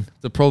front man?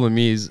 The problem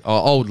is,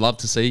 I would love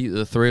to see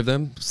the 3 of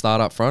them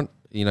start up front.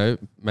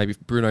 Maybe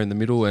Bruno in the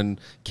middle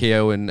and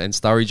Keogh and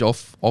Sturridge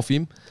off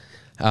him.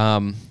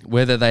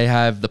 Whether they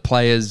have the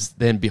players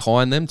then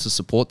behind them to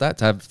support that,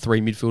 to have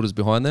 3 midfielders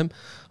behind them,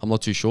 I'm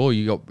not too sure.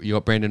 You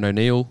got Brandon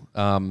O'Neill,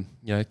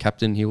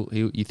 captain.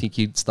 You think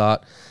he'd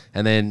start,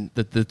 and then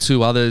the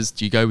 2 others.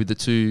 Do you go with the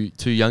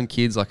two young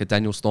kids like a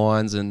Daniel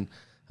Steins and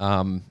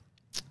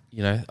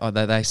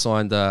they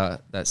signed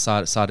that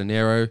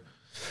Sardinero.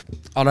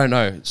 I don't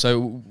know.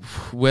 So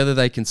whether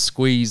they can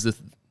squeeze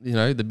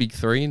the big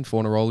 3 in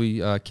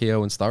Fornaroli,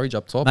 Keogh and Sturridge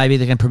up top. Maybe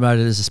they can promote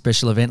it as a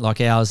special event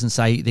like ours and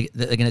say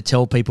they're going to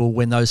tell people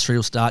when those 3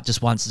 will start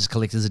just once as a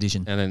collector's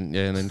edition. And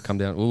then come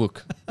down. Well,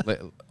 look, I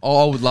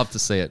would love to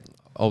see it.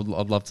 I'd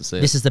love to see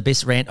it. This is the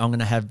best rant I'm going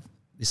to have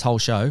this whole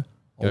show.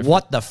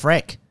 What the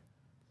freck?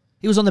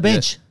 He was on the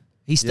bench. Yeah.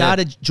 He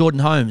started Jordan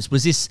Holmes.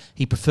 Was this,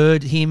 he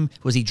preferred him?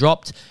 Was he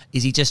dropped?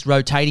 Is he just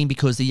rotating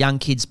because the young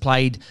kids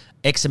played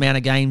X amount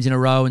of games in a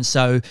row, and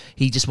so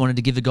he just wanted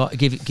to give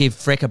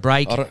Freck a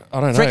break? I don't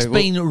know. Freck's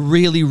been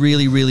really,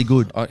 really, really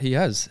good. He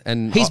has,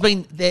 and he's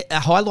been a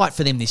highlight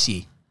for them this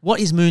year. What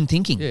is Moon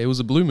thinking? Yeah, it was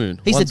a blue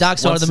moon. He's the dark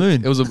side of the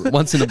moon. It was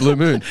once in a blue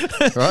moon,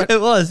 right? It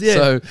was, yeah.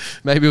 So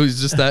maybe it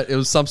was just that it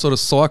was some sort of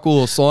cycle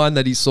or sign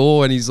that he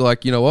saw, and he's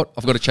like, you know what,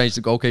 I've got to change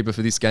the goalkeeper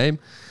for this game.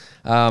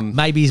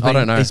 Maybe he's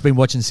been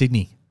watching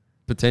Sydney.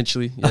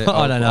 Potentially. Yeah,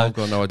 I don't know. I've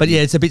got no idea. But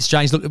yeah, it's a bit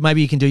strange. Look,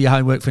 maybe you can do your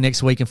homework for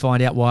next week and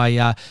find out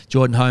why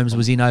Jordan Holmes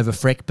was in over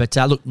Freck. But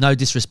look, no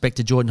disrespect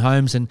to Jordan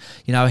Holmes, and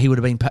he would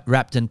have been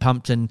wrapped and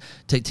pumped and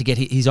to get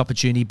his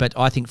opportunity. But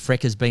I think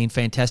Freck has been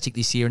fantastic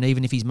this year, and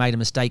even if he's made a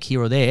mistake here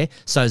or there,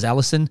 so's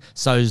Allison,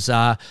 so does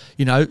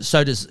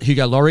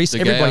Hugo Lloris.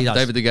 Everybody does.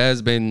 David De Gea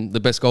has been the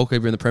best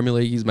goalkeeper in the Premier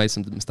League. He's made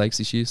some mistakes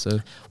this year. So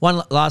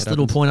one last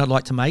little point I'd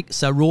like to make.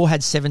 So Raw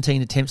had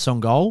 17 attempts on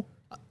goal,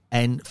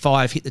 and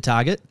 5 hit the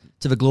target.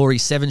 To the Glory,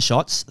 7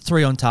 shots,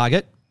 3 on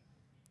target.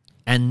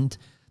 And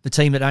the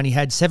team that only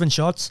had 7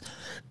 shots,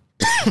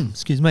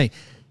 excuse me,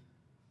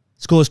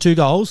 scores 2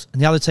 goals. And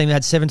the other team that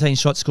had 17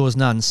 shots scores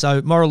none.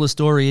 So moral of the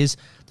story is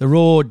the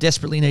Raw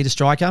desperately need a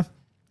striker.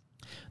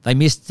 They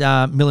missed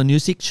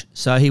Milaniusic,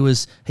 so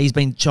he's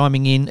been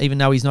chiming in, even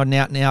though he's not an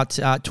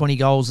out-and-out 20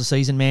 goals a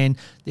season man.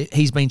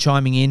 He's been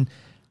chiming in.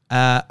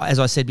 As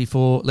I said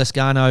before,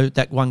 Lescano,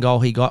 that 1 goal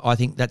he got, I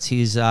think that's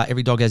his,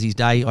 every dog has his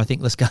day. I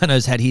think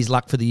Lescano's had his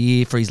luck for the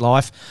year, for his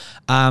life.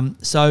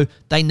 So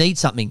they need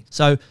something.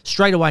 So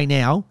straight away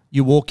now,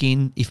 you walk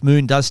in, if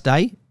Moon does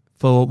stay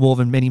for more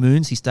than many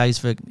moons, he stays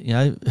for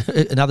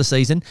another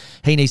season,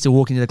 he needs to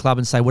walk into the club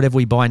and say, whatever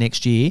we buy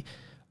next year,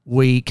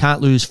 we can't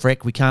lose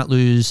Freck, we can't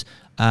lose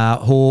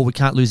Hoare, we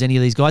can't lose any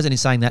of these guys. And in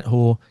saying that,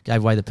 Hoare gave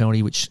away the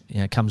penalty, which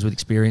comes with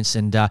experience,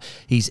 and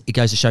it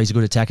goes to show he's a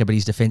good attacker, but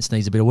his defence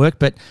needs a bit of work.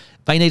 But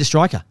they need a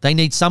striker. They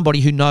need somebody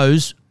who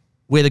knows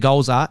where the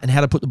goals are and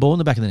how to put the ball in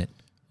the back of the net.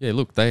 Yeah,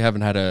 look, they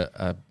haven't had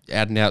a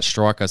out-and-out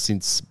striker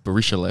since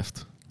Berisha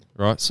left,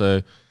 right?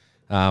 So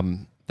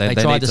they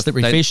tried the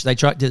slippery fish.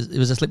 It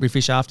was a slippery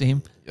fish after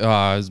him. It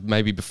was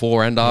maybe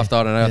before and after.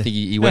 I don't know. Yeah. I think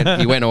he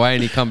went away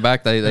and he come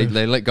back. They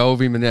let go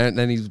of him and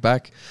then he's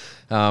back.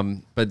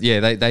 But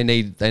yeah, they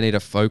need a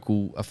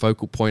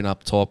focal point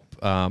up top.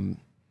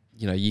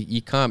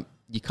 You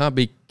can't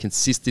be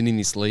consistent in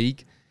this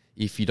league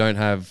if you don't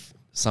have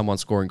someone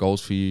scoring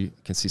goals for you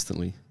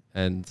consistently,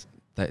 and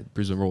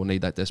Brisbane Roar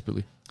need that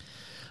desperately.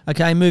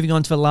 Okay, moving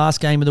on to the last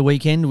game of the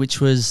weekend, which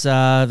was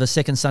the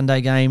second Sunday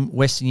game.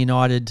 Western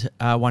United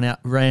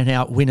ran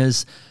out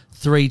winners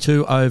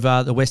 3-2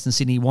 over the Western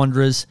Sydney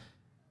Wanderers.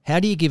 How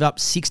do you give up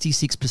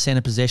 66%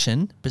 of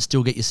possession but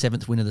still get your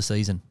 7th win of the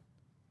season?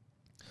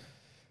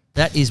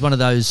 That is one of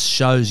those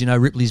shows,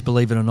 Ripley's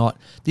Believe It or Not.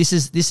 This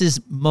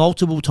is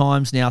multiple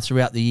times now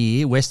throughout the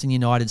year, Western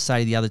United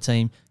say to the other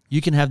team,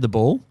 you can have the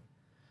ball,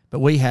 but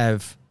we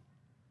have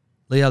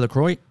Leo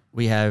LaCroix,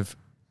 we have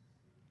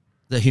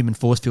the human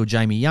force field,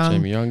 Jamie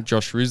Young,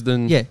 Josh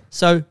Risdon. Yeah,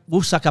 so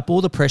we'll suck up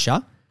all the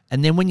pressure,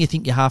 and then when you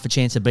think you're half a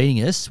chance of beating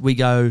us, we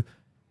go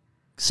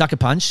sucker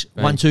punch,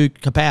 Bang. 1-2,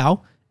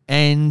 kapow,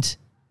 and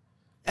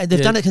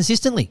they've done it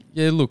consistently.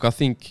 Yeah, look, I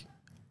think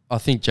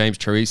James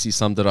Charisi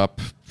summed it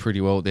up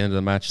pretty well at the end of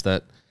the match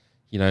that,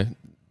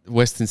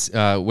 Western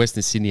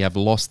Sydney have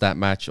lost that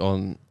match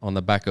on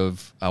the back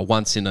of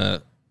once in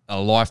a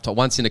lifetime,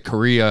 once in a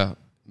career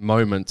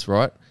moment,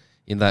 right?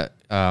 In that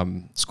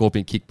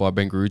scorpion kick by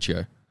Ben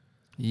Garuccio.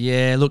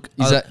 Yeah, look,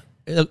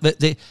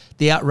 the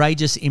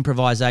outrageous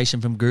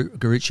improvisation from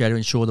Garuccio to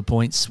ensure the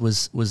points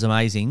was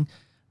amazing,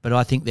 but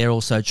I think they're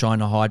also trying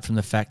to hide from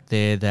the fact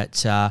there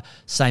that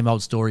same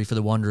old story for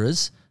the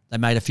Wanderers. They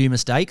made a few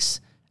mistakes,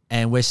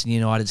 and Western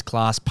United's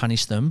class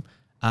punished them.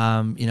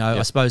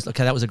 I suppose,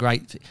 okay, that was a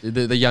great...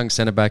 The young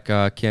centre-back,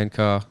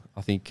 Kankar,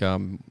 I think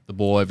the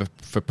ball over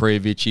for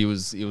Prijovic, he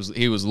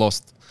was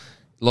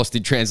lost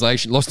in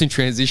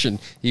transition.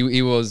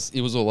 He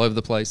was all over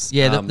the place.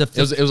 Yeah, it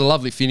was a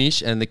lovely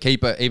finish, and the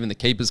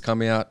keepers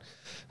come out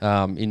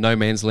in no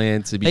man's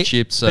land to be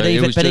chipped. So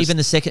even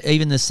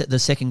the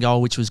second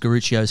goal, which was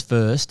Garuccio's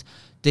first,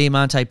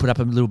 Diamante put up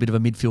a little bit of a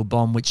midfield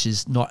bomb, which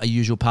is not a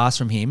usual pass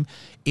from him.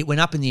 It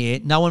went up in the air.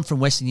 No one from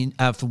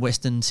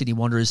Western Sydney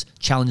Wanderers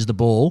challenged the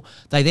ball.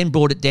 They then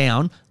brought it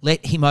down,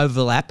 let him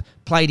overlap,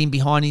 played him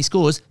behind, and he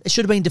scores. It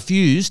should have been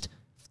diffused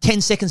 10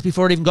 seconds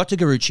before it even got to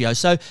Garuccio.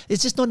 So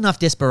there's just not enough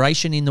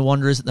desperation in the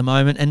Wanderers at the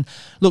moment. And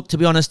look, to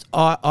be honest,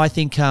 I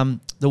think the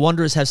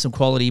Wanderers have some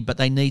quality, but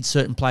they need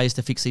certain players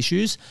to fix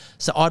issues.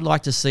 So I'd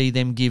like to see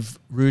them give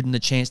Rudin the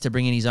chance to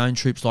bring in his own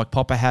troops like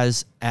Popper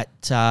has at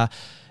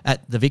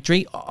the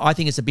Victory. I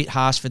think it's a bit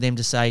harsh for them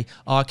to say,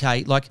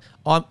 okay,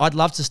 I'd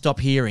love to stop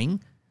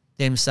hearing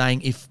them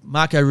saying if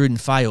Marco Rudin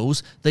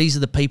fails, these are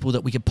the people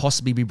that we could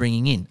possibly be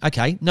bringing in.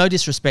 Okay, no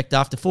disrespect,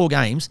 after 4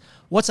 games,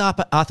 what's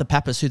Arthur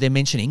Pappas, who they're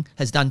mentioning,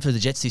 has done for the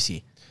Jets this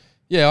year?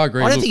 Yeah, I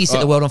agree. I don't think he's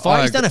set the world on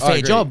fire. He's done a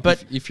fair job.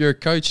 But if you're a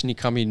coach and you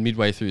come in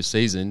midway through the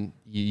season,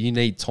 you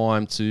need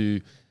time to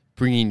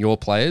bring in your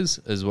players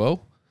as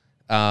well.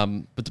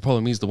 But the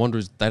problem is the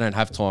Wanderers, they don't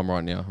have time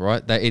right now,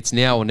 right? It's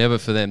now or never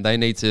for them. They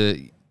need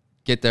to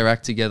get their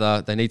act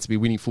together. They need to be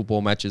winning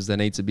football matches. They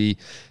need to be,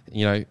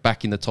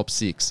 back in the top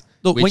 6.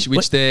 Look,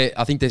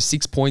 I think they're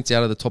 6 points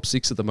out of the top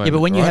 6 at the moment. Yeah,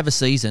 but when you have a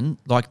season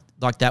like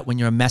that, when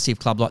you're a massive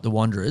club like the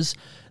Wanderers,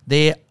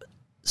 their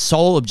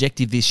sole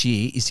objective this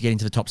year is to get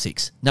into the top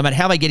 6. No matter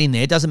how they get in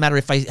there, it doesn't matter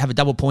if they have a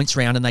double points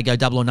round and they go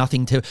double or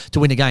nothing to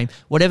win a game.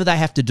 Whatever they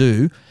have to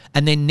do,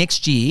 and then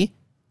next year,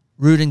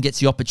 Rudin gets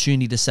the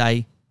opportunity to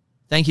say,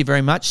 thank you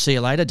very much, see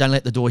you later, don't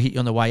let the door hit you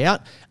on the way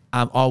out.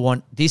 I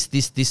want this,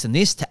 and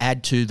this to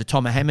add to the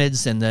Tom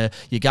Mohameds and the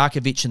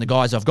Yagarkovic and the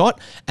guys I've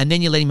got, and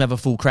then you let him have a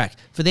full crack.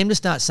 For them to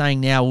start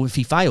saying now, well, if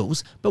he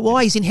fails, but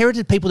why? He's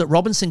inherited people that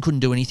Robinson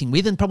couldn't do anything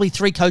with, and probably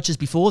 3 coaches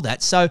before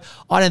that. So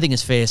I don't think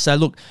it's fair. So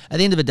look, at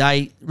the end of the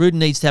day, Rudin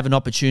needs to have an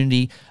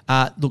opportunity.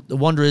 Look, the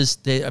Wanderers,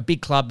 they're a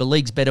big club. The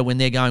league's better when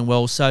they're going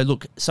well. So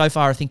look, so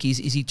far I think is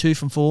he 2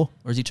 from 4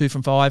 or is he 2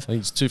 from 5? I think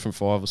he's 2 from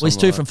 5 or something. Well, he's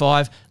 2 from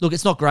 5. Look,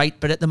 it's not great,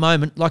 but at the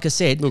moment, like I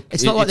said,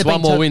 it's not like it's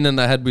one more win than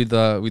they had with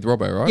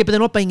Robbo, right? Yeah, but they're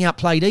not being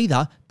outplayed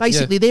either.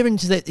 Basically, they're in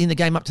the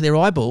game up to their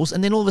eyeballs,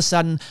 and then all of a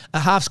sudden, a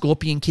half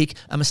scorpion kick,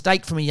 a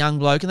mistake from a young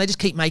bloke, and they just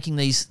keep making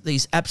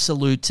these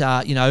absolute,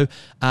 they're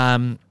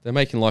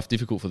making life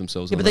difficult for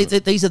themselves. Yeah,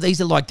 but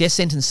these are like death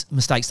sentence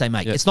mistakes they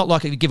make. Yeah. It's not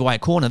like they give away a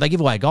corner; they give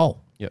away a goal.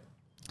 Yep.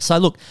 So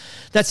look,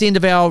 that's the end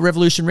of our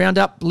Revolution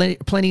Roundup.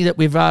 Plenty that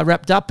we've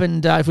wrapped up,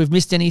 and if we've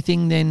missed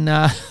anything, then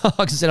like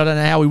I said, I don't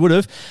know how we would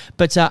have.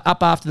 But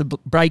up after the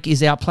break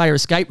is our player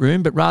escape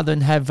room. But rather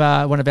than have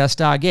one of our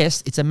star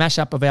guests, it's a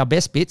mashup of our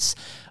best bits,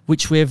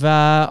 which we've,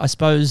 I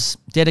suppose,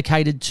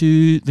 dedicated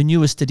to the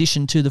newest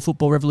addition to the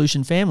Football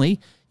Revolution family,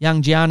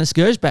 young Giannis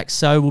Gersbach.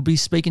 So we'll be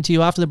speaking to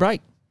you after the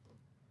break.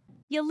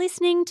 You're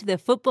listening to the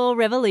Football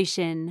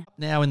Revolution.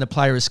 Now in the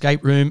player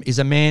escape room is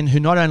a man who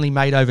not only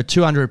made over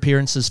 200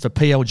 appearances for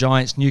PL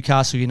Giants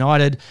Newcastle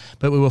United,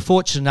 but we were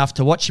fortunate enough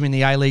to watch him in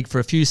the A-League for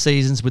a few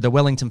seasons with the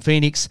Wellington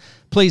Phoenix.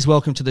 Please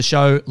welcome to the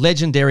show,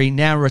 legendary,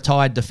 now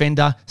retired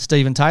defender,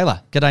 Stephen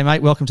Taylor. G'day,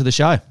 mate. Welcome to the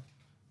show.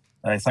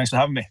 Hey, thanks for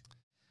having me.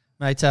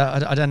 Mate,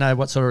 I don't know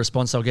what sort of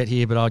response I'll get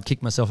here, but I'd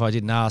kick myself if I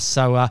didn't ask.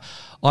 So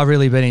I've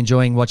really been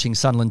enjoying watching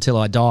Sunderland Till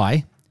I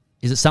Die.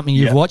 Is it something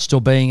you've watched,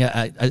 or being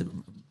a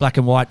black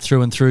and white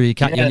through and through? You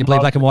believe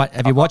black and white.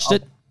 Have you watched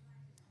it?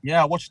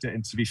 Yeah, I watched it,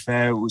 and to be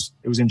fair, it was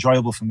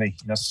enjoyable for me.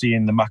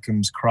 Seeing the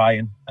Mackems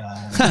crying,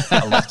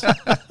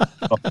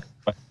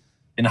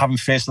 and having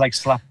face like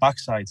slap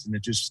backsides, and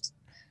it just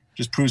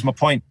proves my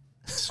point.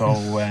 So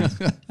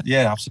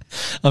yeah,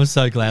 I'm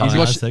so glad. He's I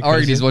watched, asked that I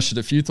reckon he's question. watched it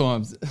a few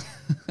times.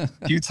 a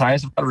few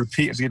times. I've got to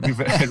repeat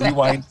it,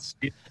 rewind,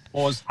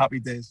 pause, happy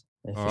days.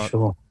 Yeah, All for right.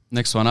 sure.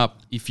 Next one up.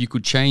 If you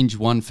could change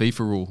one FIFA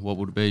rule, what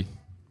would it be?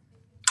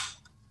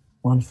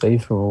 One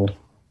FIFA rule.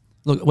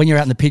 Look, when you're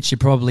out in the pitch, you're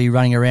probably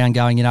running around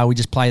going, we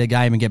just play the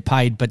game and get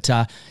paid. But,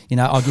 I'll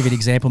give you an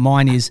example.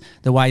 Mine is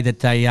the way that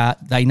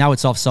they know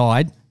it's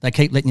offside. They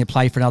keep letting you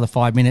play for another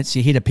 5 minutes.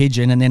 You hit a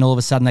pigeon, and then all of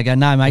a sudden they go,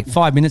 no, mate,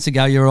 5 minutes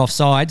ago you were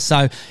offside,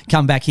 so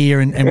come back here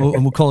and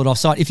we'll call it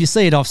offside. If you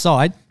see it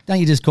offside, don't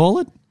you just call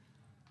it?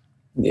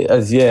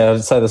 Yeah,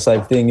 I'd say the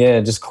same thing. Yeah,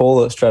 just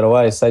call it straight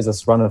away. It saves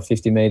us running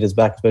 50 metres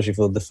back, especially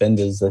for the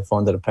defenders. They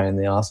find it a pain in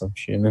the arse, I'm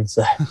assuming.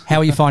 So How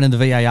are you finding the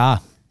VAR?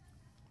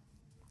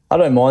 I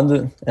don't mind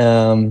it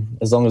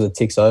as long as it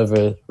ticks over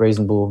a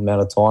reasonable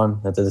amount of time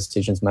that the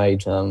decision's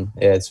made.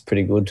 It's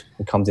pretty good.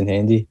 It comes in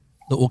handy.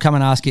 Look, we'll come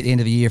and ask you at the end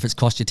of the year if it's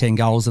cost you 10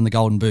 goals and the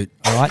golden boot.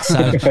 All right,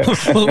 so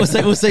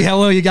we'll see how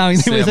well you're going.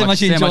 See We'll how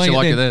much you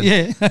like it then.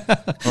 Yeah.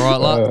 All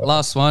right,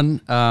 last one.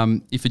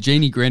 If a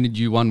genie granted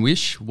you one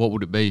wish, what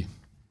would it be?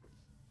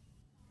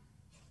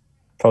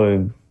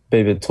 Probably be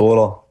a bit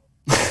taller.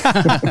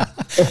 I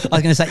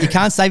was going to say, you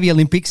can't say the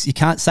Olympics, you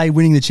can't say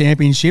winning the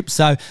championship,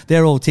 so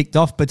they're all ticked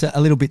off, but a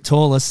little bit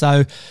taller.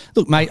 So,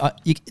 look, mate,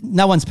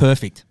 no one's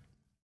perfect.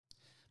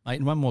 Mate,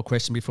 and one more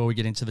question before we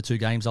get into the two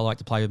games I like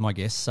to play with my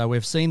guests. So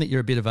we've seen that you're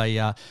a bit of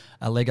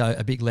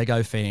a big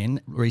Lego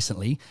fan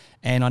recently,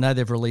 and I know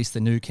they've released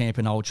the new camp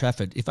in Old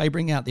Trafford. If they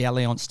bring out the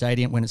Allianz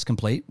Stadium when it's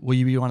complete, will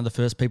you be one of the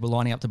first people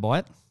lining up to buy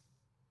it?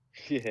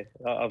 Yeah,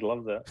 I'd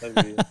love that. That'd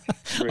be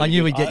really I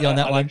knew good. we'd get you on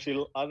that one.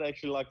 I'd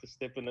actually like to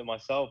step in it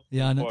myself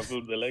Yeah, I know. before I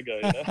build the Lego.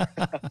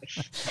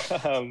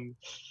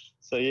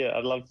 So yeah,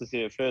 I'd love to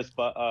see it first.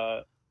 But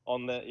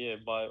on that, yeah,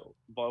 by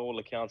all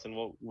accounts and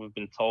what we've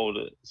been told,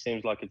 it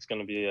seems like it's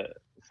going to be a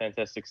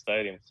fantastic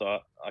stadium. So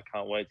I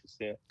can't wait to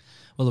see it.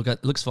 Well, look,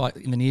 it looks like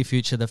in the near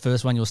future, the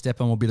first one you'll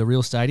step on will be the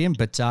real stadium.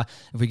 But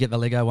if we get the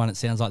Lego one, it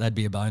sounds like that'd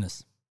be a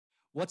bonus.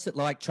 What's it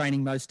like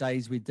training most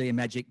days with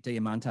Magic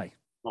Diamante?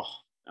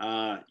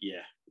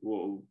 Yeah.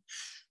 Well,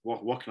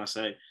 what can I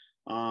say?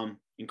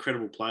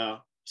 Incredible player.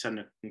 He's had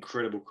an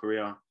incredible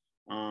career.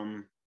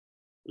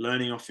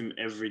 Learning off him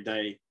every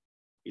day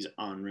is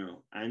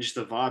unreal, and just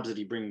the vibes that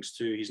he brings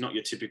too. He's not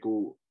your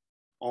typical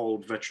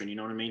old veteran. You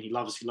know what I mean? He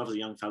loves the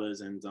young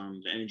fellas, and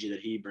the energy that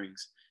he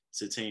brings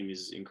to the team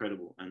is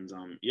incredible. And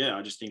yeah,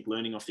 I just think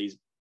learning off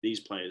these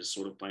players,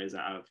 sort of players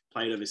that have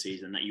played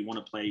overseas and that you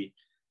want to play.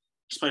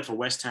 He's played for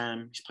West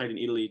Ham. He's played in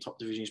Italy, top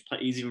division.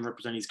 He's even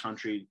represented his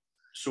country.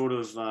 Sort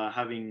of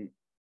having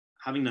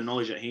the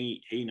knowledge that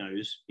he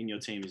knows in your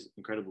team is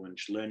incredible, and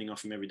just learning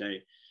off him every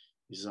day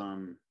is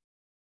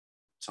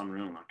it's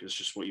unreal. Like, it's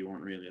just what you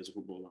want really as a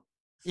footballer.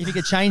 If you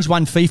could change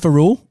one FIFA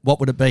rule, what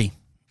would it be?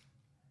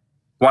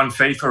 One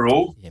FIFA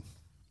rule? Yeah.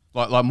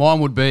 Like mine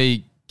would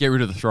be get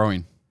rid of the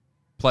throw-in.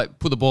 Put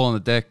the ball on the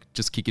deck,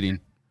 just kick it in.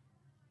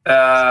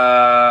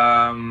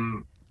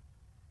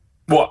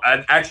 What,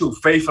 an actual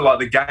FIFA, like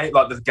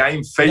the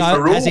game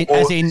FIFA rule?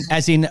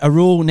 As in a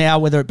rule now,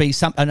 whether it be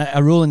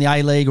a rule in the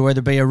A-League or whether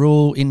it be a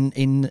rule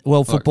in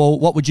world football,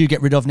 what would you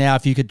get rid of now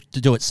if you could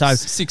do it? So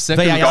 6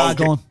 seconds. VAR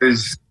gone.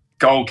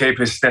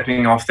 Goalkeepers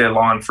stepping off their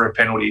line for a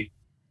penalty.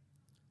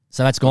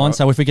 So that's gone. Right.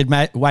 So if we could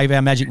wave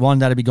our magic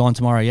wand, that'd be gone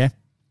tomorrow, yeah?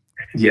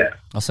 Yeah.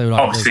 I'll see what I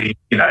can do. Obviously,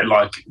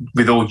 like,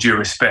 with all due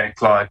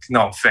respect, like,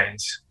 no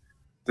offence,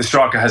 the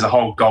striker has a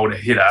whole goal to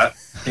hit at.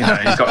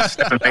 He's got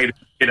 7 metres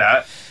to hit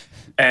at.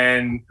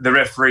 And the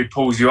referee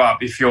pulls you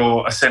up if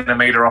you're a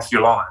centimetre off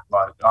your line.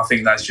 Like, I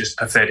think that's just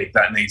pathetic.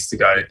 That needs to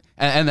go.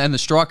 And the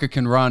striker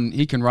can run.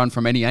 He can run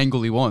from any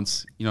angle he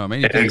wants. You know what I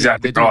mean? Yeah,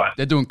 exactly right.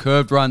 They're doing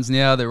curved runs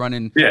now. They're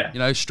running,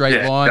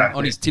 straight line exactly.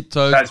 On his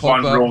tiptoes. That's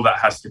one rule that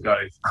has to go.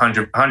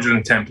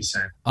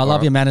 110%. I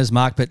love your manners,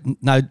 Mark, but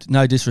no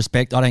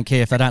disrespect. I don't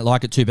care if they don't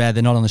like it too bad.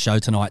 They're not on the show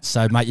tonight.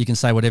 So, mate, you can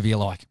say whatever you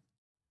like.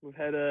 We've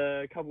had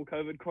a couple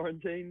COVID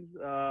quarantines.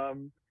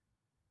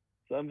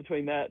 So in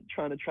between that,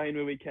 trying to train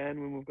where we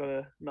can when we've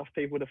got enough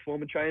people to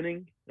form a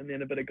training, and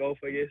then a bit of golf,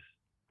 I guess.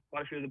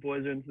 Quite a few of the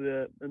boys are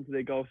into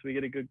their golf, so we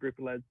get a good group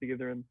of lads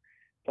together and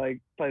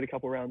played a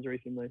couple rounds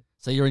recently.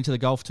 So you're into the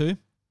golf too?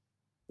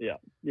 Yeah,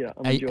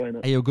 I'm enjoying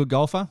it. Are you a good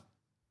golfer?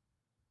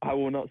 I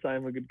will not say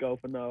I'm a good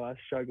golfer. No, I've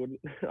struggled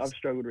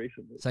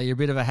recently. So you're a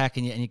bit of a hack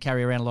and you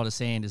carry around a lot of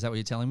sand. Is that what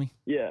you're telling me?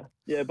 Yeah,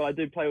 but I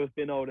do play with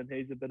Ben Old, and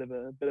he's a bit of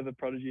a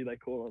prodigy, they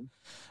call him.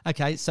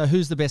 Okay, so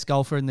who's the best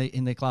golfer in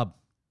the club?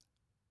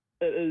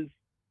 It is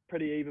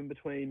pretty even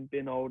between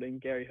Ben Old and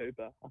Gary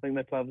Hooper. I think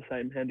they play the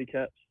same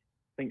handicaps.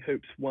 I think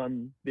Hoops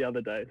won the other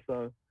day,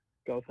 so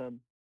go with him.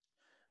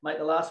 Mate,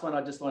 the last one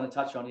I just want to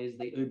touch on is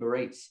the Uber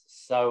Eats.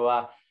 So,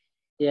 I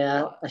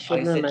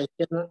shouldn't have mentioned.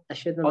 I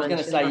was going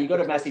to say, you've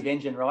got a massive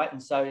engine, right?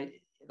 And so,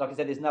 like I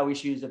said, there's no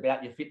issues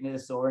about your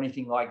fitness or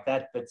anything like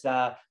that. But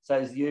so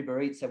is the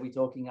Uber Eats, are we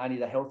talking only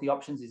the healthy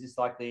options? Is this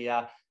like the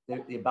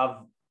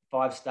above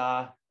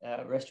 5-star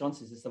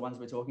restaurants? Is this the ones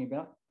we're talking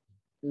about?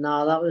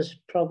 No, that was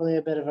probably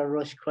a bit of a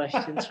rush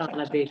question,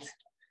 trying to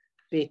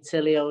beat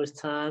Tilio's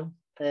time.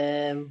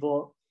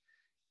 But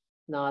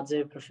No, I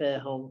do prefer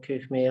home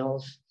cooked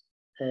meals.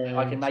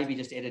 I can maybe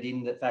just edit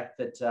in the fact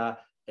that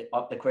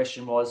the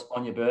question was,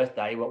 on your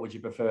birthday, what would you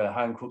prefer,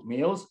 home cooked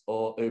meals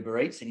or Uber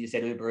Eats? And you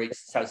said Uber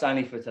Eats, so it's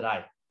only for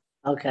today.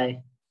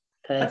 Okay,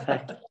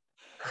 perfect.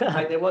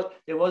 Mate,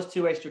 there was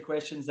 2 extra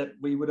questions that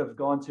we would have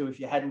gone to if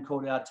you hadn't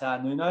called out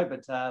Nuno,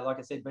 but like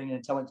I said, being an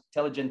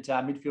intelligent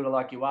midfielder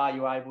like you are,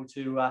 you're able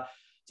to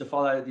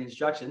follow the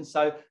instructions.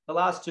 So the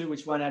last 2,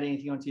 which won't add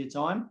anything onto your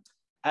time,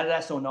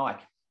 Adidas or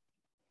Nike?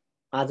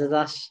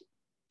 Adidas.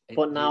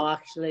 But now,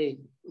 actually,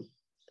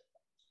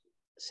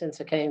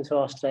 since I came to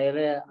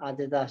Australia,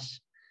 Adidas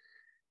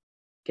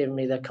giving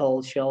me the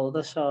cold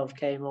shoulder, so I've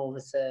came over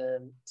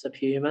to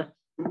Puma.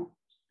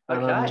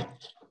 Okay.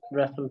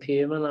 Repping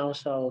Puma now,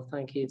 so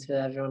thank you to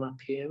everyone at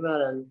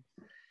Puma, and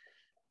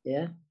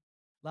yeah.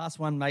 Last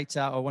one, mate,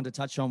 I wanted to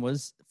touch on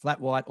was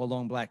flat white or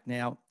long black.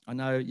 Now, I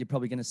know you're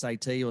probably going to say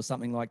tea or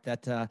something like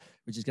that,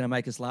 which is going to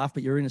make us laugh,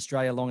 but you're in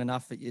Australia long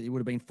enough that you would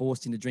have been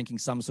forced into drinking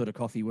some sort of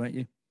coffee, weren't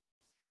you?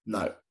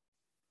 No.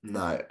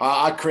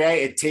 I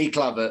created Tea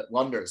Club at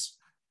Wanderers.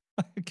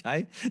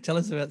 Okay. Tell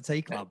us about the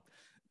Tea Club.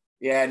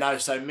 Yeah, no,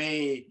 so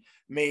me,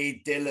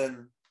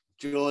 Dylan,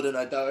 Jordan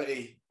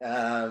O'Doherty.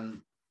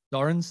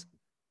 Dorrans?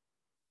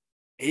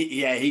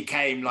 He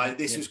came, like,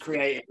 this was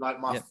created,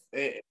 like,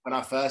 when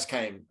I first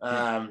came.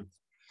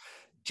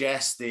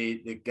 Jess,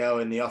 the girl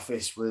in the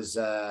office, was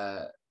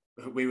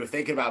we were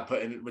thinking about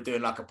we're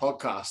doing like a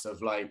podcast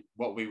of like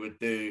what we would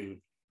do,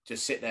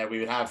 just sit there. We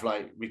would have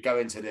like, we'd go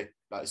into the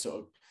like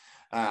sort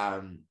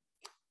of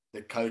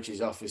the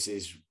coaches'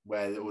 offices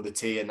where all the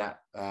tea and that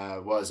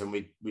was, and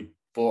we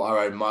bought our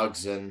own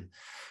mugs, and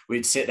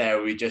we'd sit there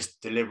and we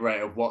just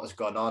deliberate of what's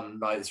gone on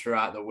like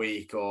throughout the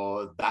week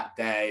or that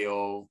day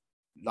or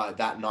like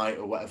that night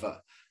or whatever.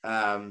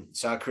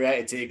 So I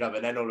created Tea Club,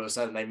 and then all of a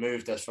sudden they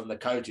moved us from the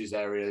coaches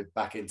area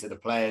back into the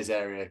players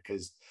area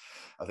because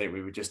I think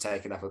we were just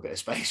taking up a bit of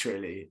space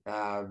really.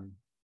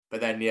 But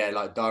then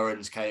like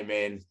Dorrans came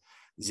in,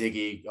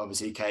 Ziggy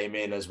obviously came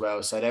in as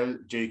well. So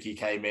then Juki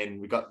came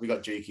in. We got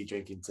Juki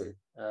drinking tea.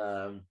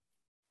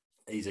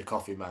 He's a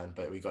coffee man,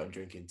 but we got him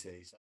drinking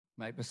tea. So.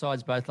 Mate,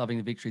 besides both loving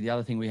the victory, the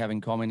other thing we have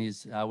in common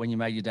is when you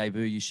made your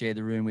debut, you shared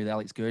the room with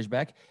Alex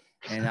Gersbach.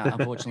 And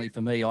unfortunately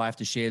for me, I have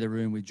to share the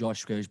room with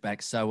Josh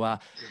Gersbach. So,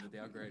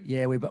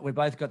 we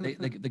both got the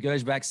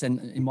Gersbachs, and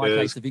in my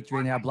case, the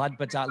victory in our blood.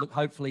 But look,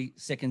 hopefully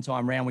second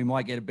time round, we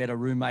might get a better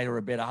roommate or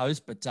a better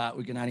host, but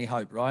we can only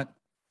hope, right?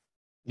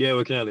 Yeah,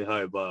 we can only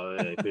hope.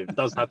 If it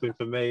does happen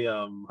for me,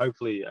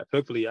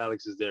 hopefully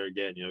Alex is there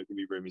again. You know, it can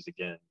be roomies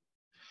again.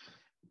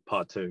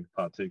 Part two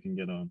can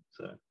get on.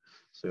 So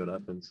see what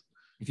happens.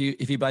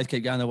 If you both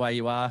keep going the way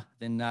you are,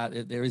 then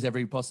there is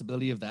every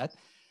possibility of that.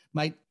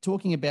 Mate,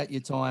 talking about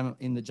your time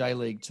in the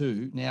J-League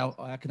too, now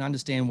I can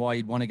understand why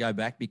you'd want to go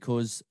back,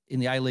 because in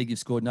the A-League you've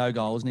scored no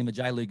goals, and in the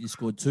J-League you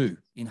scored 2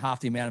 in half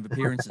the amount of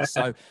appearances.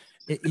 So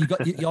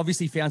you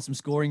obviously found some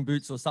scoring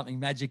boots or something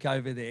magic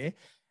over there.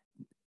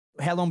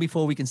 How long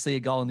before we can see a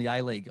goal in the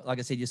A-League? Like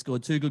I said, you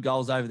scored 2 good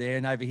goals over there,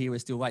 and over here we're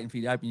still waiting for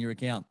you to open your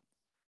account.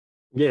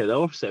 Yeah, they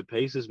were set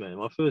pieces, man.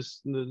 My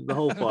first, the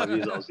whole 5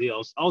 years I was here,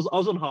 I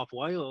was on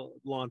halfway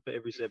line for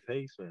every set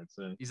piece, man.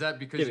 So is that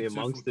because you're 2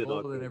 foot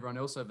taller than everyone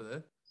else over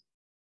there?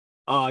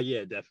 Oh,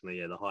 yeah, definitely.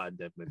 Yeah, the height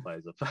definitely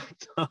plays a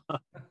factor.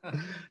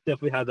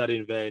 Definitely had that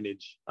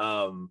advantage.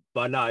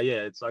 But no,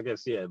 it's, I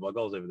guess, my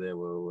goals over there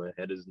were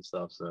headers and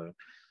stuff. So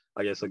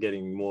I guess I'm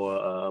getting more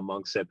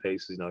amongst set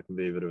pieces, I can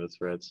be a bit of a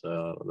threat.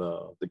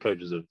 So the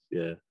coaches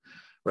have,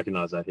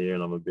 recognized that here,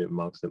 and I'm a bit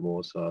amongst it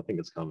more. So I think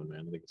it's coming,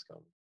 man. I think it's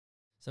coming.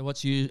 So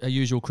what's a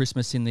usual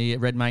Christmas in the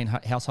Redmayne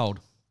household?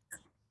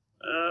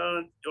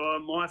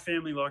 My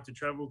family like to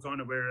travel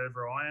kind of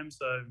wherever I am.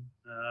 So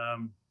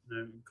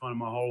kind of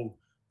my whole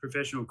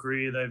professional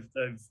career,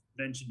 they've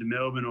ventured to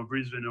Melbourne or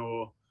Brisbane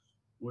or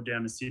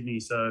down to Sydney.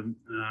 So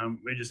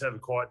we just have a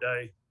quiet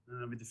day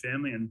with the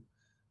family and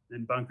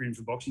then bunker in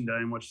for Boxing Day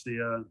and watch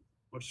the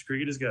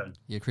cricketers go.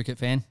 You a cricket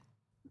fan?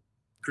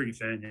 Cricket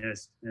fan,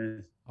 yes.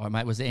 All right,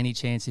 mate. Was there any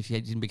chance if you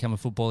didn't become a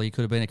footballer, you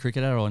could have been a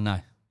cricketer, or no?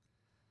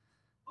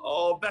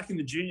 Oh, back in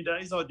the junior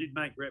days, I did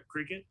make rep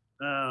cricket.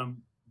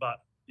 But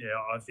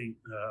I think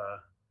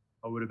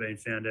I would have been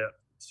found out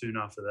soon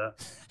after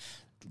that.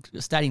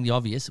 Stating the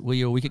obvious, were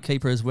you a wicket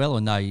keeper as well,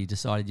 or no? You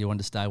decided you wanted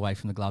to stay away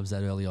from the gloves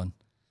that early on.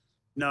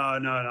 No,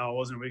 I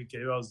wasn't a wicket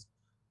keeper. I was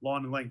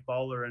line and length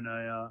bowler and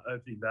a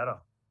opening batter.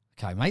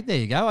 Okay, mate, there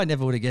you go. I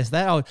never would have guessed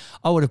that.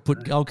 I would have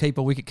put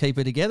goalkeeper, wicket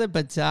keeper together,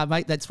 but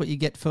mate, that's what you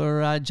get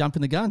for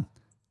jumping the gun.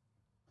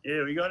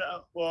 Yeah, we got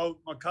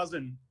my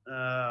cousin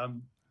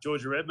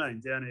Georgia Redmayne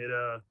down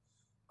at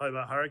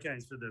Hobart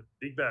Hurricanes for the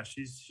Big Bash.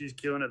 She's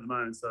killing it at the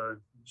moment, so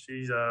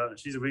she's a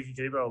wicket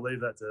keeper. I'll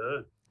leave that to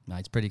her. No,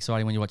 it's pretty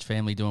exciting when you watch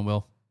family doing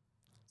well.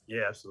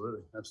 Yeah,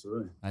 absolutely.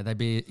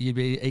 You'd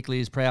be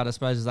equally as proud, I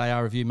suppose, as they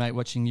are of you, mate,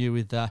 watching you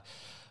with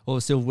all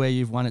the silverware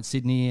you've won at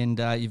Sydney, and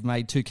you've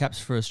made 2 caps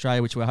for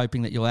Australia, which we're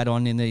hoping that you'll add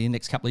on in the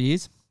next couple of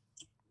years.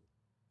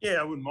 Yeah,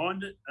 I wouldn't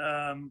mind it.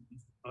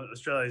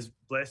 Australia's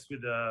blessed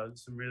with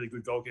some really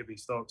good goalkeeping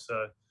stock,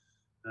 so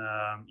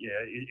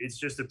it's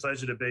just a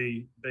pleasure to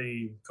be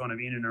kind of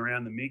in and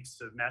around the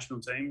mix of national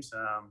teams,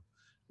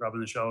 rubbing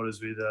the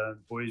shoulders with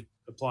boys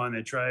applying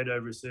their trade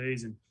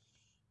overseas, and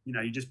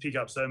you just pick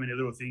up so many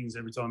little things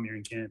every time you're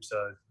in camp.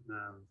 So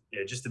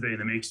just to be in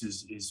the mix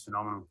is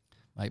phenomenal.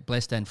 Mate,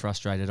 blessed and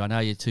frustrated. I know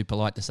you're too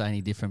polite to say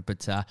any different,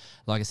 but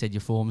like I said,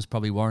 your form's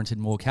probably warranted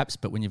more caps.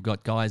 But when you've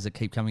got guys that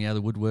keep coming out of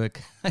the woodwork,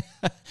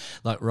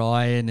 like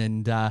Ryan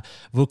and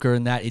Vuka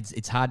and that,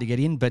 it's hard to get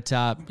in. But,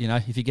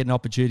 if you get an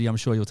opportunity, I'm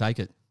sure you'll take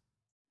it.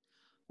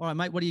 All right,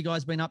 mate, what have you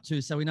guys been up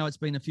to? So we know it's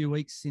been a few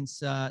weeks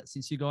since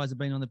you guys have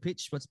been on the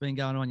pitch. What's been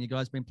going on? You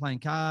guys been playing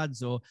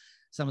cards, or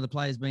some of the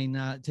players been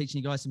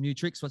teaching you guys some new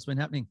tricks? What's been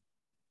happening?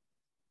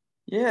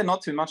 Yeah,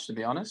 not too much, to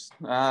be honest.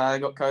 I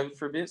got COVID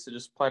for a bit, so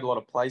just played a lot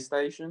of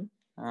PlayStation.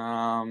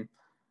 I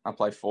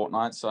play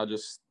Fortnite, so I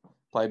just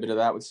play a bit of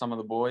that with some of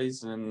the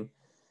boys and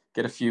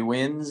get a few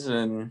wins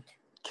and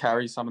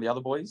carry some of the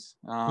other boys.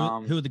 Who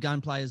are the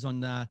gun players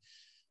on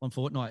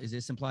Fortnite? Is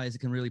there some players that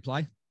can really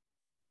play?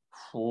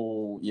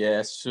 Oh,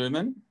 yeah,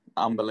 Suman,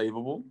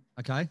 unbelievable.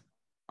 Okay.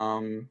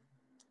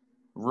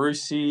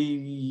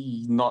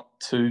 Rusi, not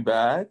too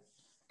bad.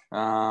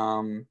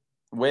 They're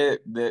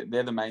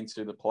the main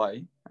two that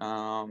play.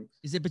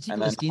 Is there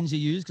particular skins you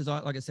use? Because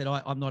like I said,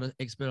 I'm not an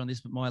expert on this,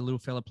 but my little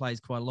fella plays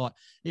quite a lot.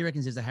 He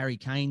reckons there's a Harry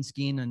Kane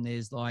skin and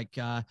there's like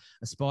a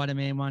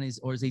Spider-Man one.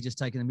 Or is he just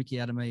taking the mickey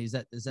out of me? Is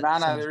that?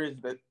 No, there is.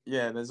 But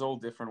yeah, there's all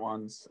different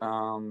ones.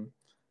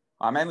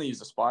 I mainly use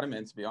the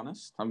Spider-Man, to be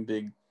honest. I'm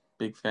a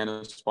big fan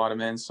of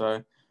Spider-Man,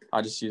 so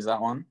I just use that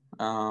one.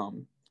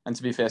 And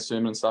to be fair,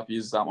 Suman and stuff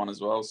uses that one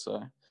as well. So,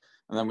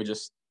 and then we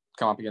just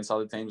come up against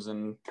other teams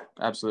and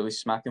absolutely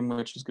smack them,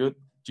 which is good.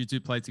 Do you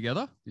two play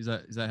together? Is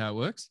that how it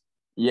works?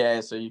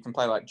 Yeah, so you can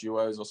play like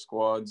duos or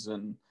squads,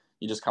 and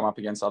you just come up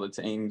against other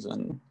teams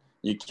and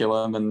you kill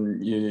them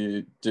and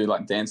you do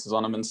like dances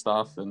on them and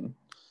stuff, and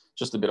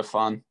just a bit of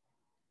fun.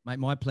 Mate,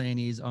 my plan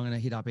is I'm going to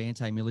hit up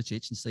Ante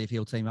Milicic and see if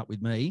he'll team up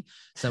with me.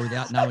 So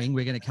without knowing,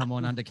 we're going to come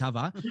on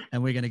undercover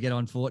and we're going to get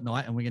on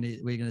Fortnite and we're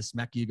going to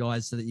smack you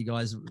guys so that you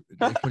guys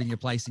are putting your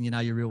place in,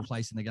 your real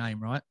place in the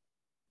game, right?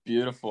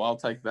 Beautiful. I'll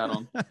take that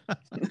on.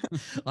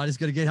 I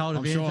just got to get hold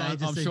of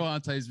Ante. I'm sure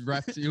Ante's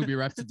wrapped. He'll be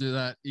wrapped to do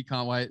that. He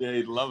can't wait. Yeah,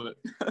 he'd love it.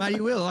 Mate, he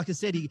will. Like I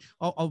said,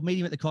 I'll meet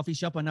him at the coffee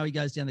shop. I know he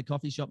goes down the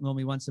coffee shop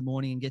normally once a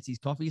morning and gets his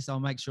coffee. So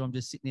I'll make sure I'm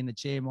just sitting in the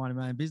chair minding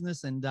my own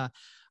business, and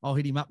I'll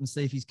hit him up and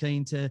see if he's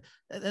keen to.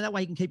 That way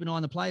he can keep an eye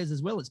on the players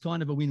as well. It's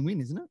kind of a win-win,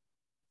 isn't it?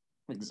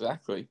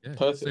 Exactly. Yeah,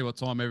 perfect. See what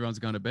time everyone's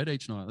going to bed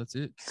each night. That's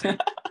it.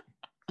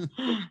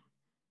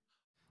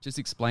 Just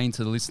explain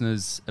to the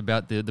listeners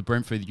about the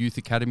Brentford Youth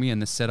Academy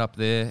and the setup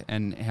there,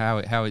 and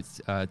how it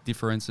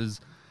differences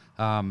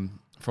from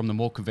the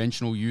more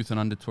conventional youth and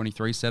under-23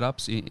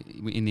 setups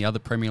in the other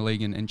Premier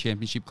League and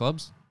Championship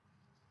clubs.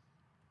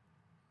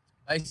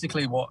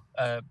 Basically, what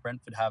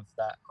Brentford have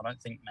that I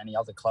don't think many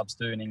other clubs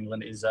do in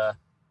England is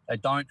they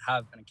don't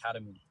have an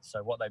academy.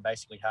 So what they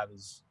basically have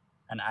is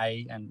an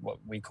A and what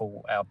we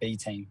call our B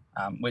team,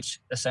 which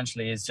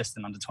essentially is just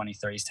an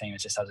under-23s team. It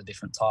just has a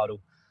different title.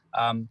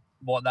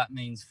 What that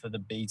means for the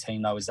B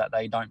team, though, is that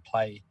they don't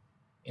play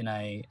in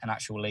an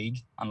actual league,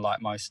 unlike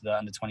most of the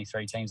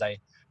under-23 teams. They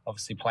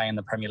obviously play in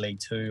the Premier League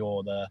 2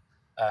 or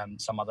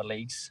some other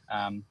leagues,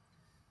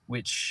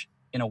 which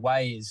in a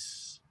way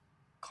is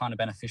kind of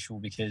beneficial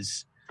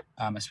because,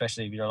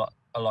 especially if you're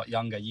a lot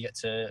younger, you get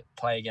to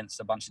play against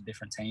a bunch of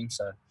different teams.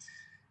 So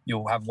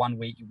you'll have 1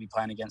 week you'll be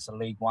playing against a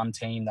League 1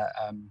 team that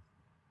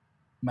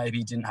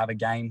maybe didn't have a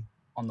game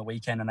on the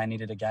weekend and they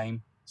needed a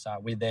game. So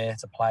we're there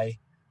to play.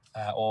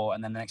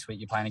 And then the next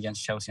week you're playing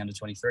against Chelsea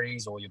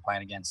under-23s, or you're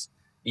playing against,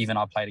 even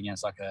I played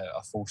against like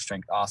a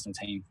full-strength Arsenal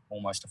team,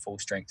 almost a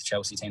full-strength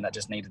Chelsea team that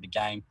just needed the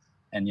game.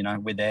 And,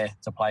 we're there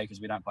to play because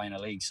we don't play in a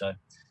league. So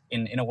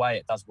in a way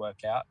it does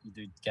work out. You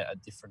do get a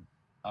different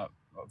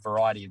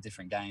variety of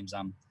different games.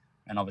 And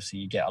obviously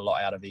you get a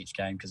lot out of each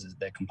game because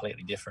they're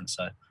completely different.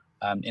 So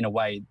in a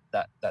way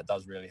that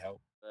does really help.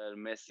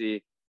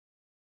 Messi,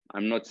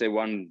 I'm not say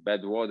one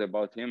bad word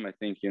about him. I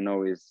think,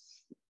 is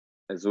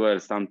as well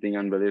something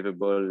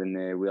unbelievable,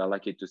 and we are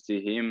lucky to see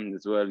him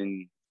as well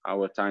in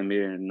our time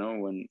here.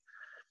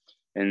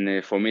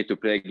 And for me to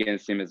play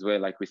against him as well,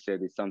 like we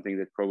said, it's something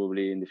that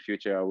probably in the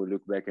future I will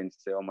look back and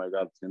say, oh my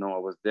God, I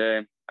was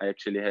there. I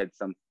actually had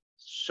some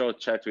short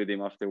chat with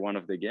him after one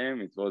of the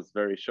game. It was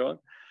very short.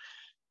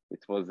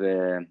 It was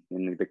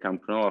in the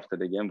Camp Nou after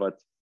the game, but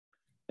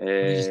what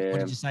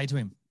did you say to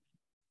him?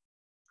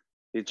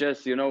 It's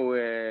just,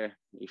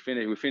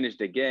 we finished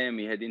the game.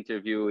 He had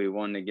interview. He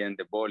won again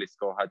the ball. He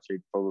scored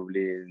hat-trick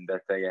probably in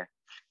that,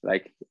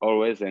 like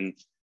always. And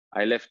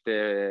I left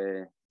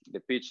the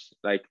pitch,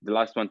 like the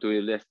last one to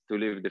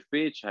leave the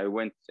pitch. I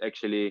went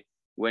actually,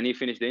 when he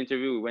finished the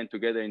interview, we went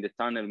together in the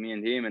tunnel, me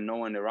and him, and no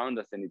one around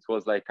us. And it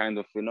was like kind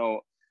of,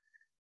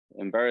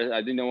 embarrassed.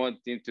 I didn't want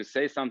him to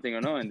say something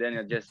or no. And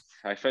then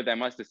I felt I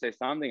must say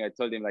something. I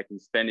told him like in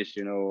Spanish,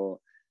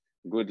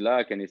 good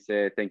luck, and he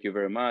said thank you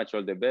very much,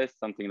 all the best,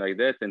 something like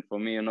that. And for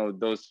me,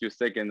 those few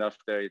seconds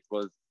after, it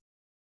was,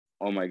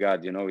 oh my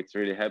God, it's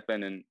really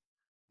happened. And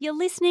You're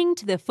listening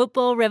to the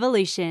Football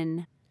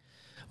Revolution.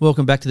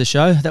 Welcome back to the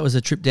show. That was a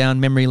trip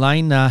down memory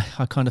lane. I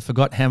kind of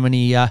forgot how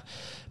many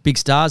big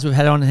stars we've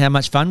had on and how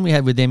much fun we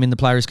had with them in the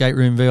Player Escape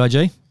Room,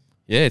 VIG.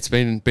 Yeah, it's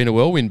been a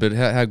whirlwind, but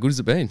how good has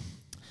it been?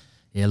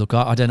 Yeah, look,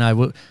 I don't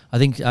know. I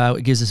think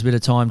it gives us a bit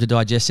of time to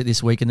digest it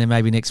this week, and then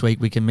maybe next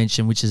week we can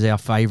mention which is our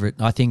favourite.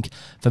 I think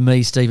for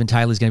me, Stephen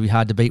Taylor's going to be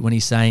hard to beat when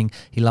he's saying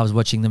he loves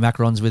watching the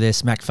Macarons with their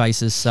smack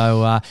faces.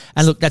 So,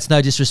 and look, that's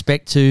no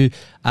disrespect to,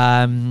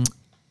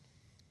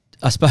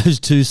 I suppose,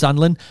 to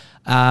Sunderland.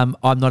 I'm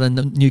not a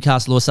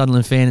Newcastle or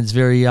Sunderland fan. It's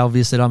very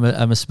obvious that I'm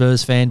a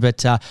Spurs fan,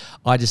 but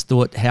I just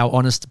thought how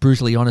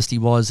brutally honest he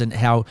was, and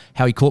how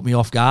he caught me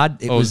off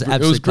guard. It was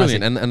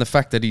brilliant, and the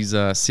fact that he's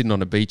sitting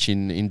on a beach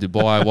in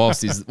Dubai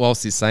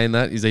whilst he's saying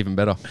that is even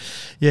better.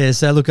 Yeah.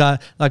 So look,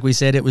 like we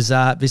said, it was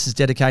this is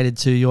dedicated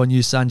to your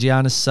new son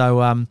Giannis.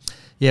 So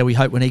yeah, we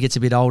hope when he gets a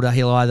bit older,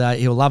 he'll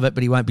love it,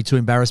 but he won't be too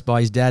embarrassed by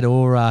his dad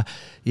or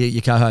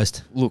your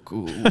co-host. Look,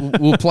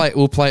 we'll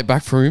play it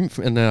back for him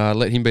and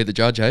let him be the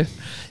judge, eh?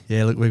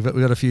 Yeah, look, we've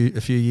got a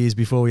few years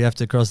before we have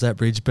to cross that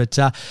bridge. But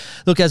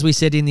look, as we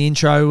said in the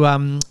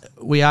intro,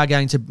 we are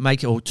going to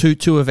make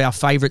two of our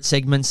favourite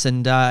segments,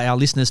 and our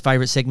listeners'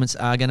 favourite segments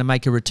are going to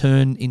make a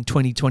return in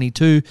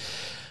 2022.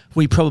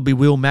 We probably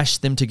will mash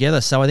them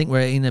together. So I think we're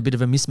in a bit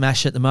of a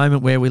mismash at the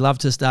moment where we love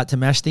to start to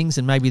mash things,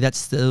 and maybe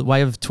that's the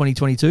way of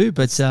 2022.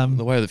 But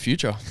the way of the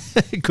future.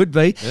 It could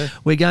be. Yeah.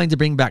 We're going to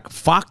bring back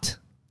Fucked.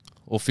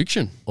 Or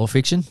fiction.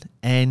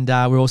 And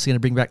we're also going to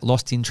bring back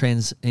Lost in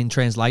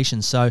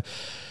Translation. So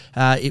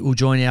it will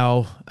join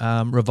our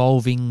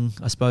revolving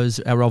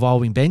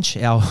bench,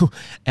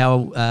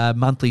 our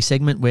monthly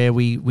segment where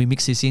we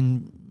mix this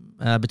in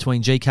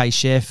between GK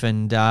Chef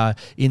and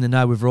In the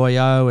Know with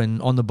Royo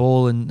and On the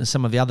Ball and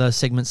some of the other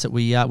segments that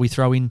we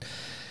throw in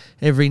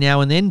every now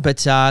and then.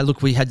 But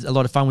look, we had a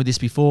lot of fun with this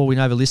before. We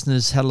know the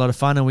listeners had a lot of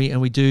fun,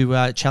 and we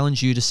do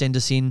challenge you to send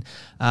us in,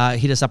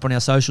 hit us up on our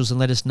socials and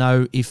let us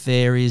know if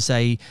there is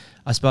a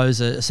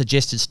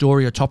suggested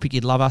story or topic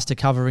you'd love us to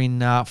cover in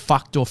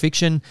Fucked or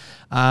Fiction,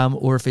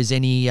 or if there's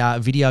any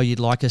video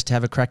you'd like us to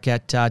have a crack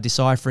at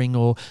deciphering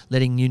or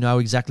letting you know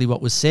exactly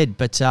what was said.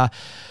 But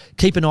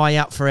keep an eye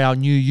out for our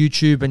new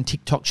YouTube and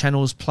TikTok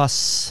channels,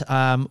 plus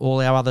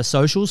all our other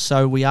socials.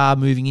 So we are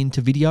moving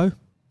into video.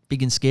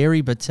 Big and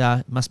scary, but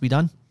must be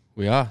done.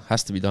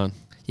 Has to be done.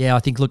 Yeah, I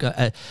think, look,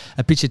 a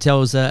picture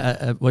tells,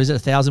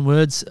 1,000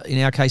 words?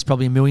 In our case,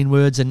 probably 1,000,000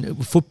 words.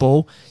 And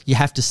football, you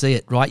have to see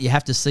it, right? You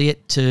have to see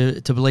it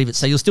to believe it.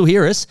 So you'll still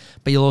hear us,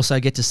 but you'll also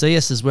get to see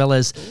us as well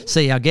as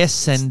see our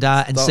guests and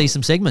see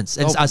some segments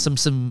and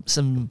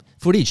some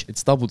footage.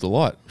 It's double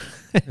delight.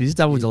 It is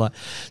double delight.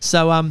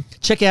 So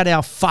check out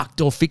our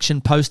Fucked or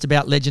Fiction post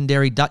about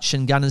legendary Dutch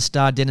and Gunners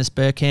star Dennis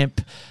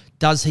Bergkamp.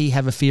 Does he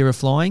have a fear of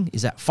flying?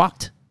 Is that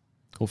fucked?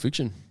 Or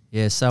fiction?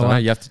 Yeah, so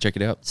you have to check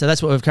it out. So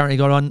that's what we've currently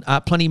got on.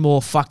 Plenty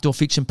more Fucked or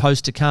Fiction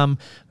posts to come.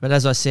 But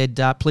as I said,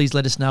 please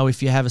let us know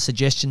if you have a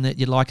suggestion that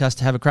you'd like us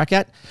to have a crack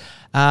at.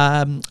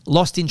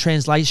 Lost in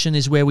Translation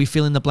is where we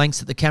fill in the blanks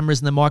that the cameras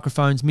and the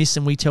microphones miss,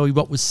 and we tell you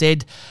what was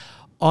said.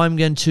 I'm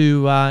going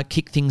to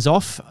kick things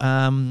off.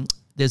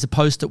 There's a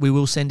post that we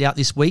will send out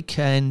this week,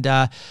 and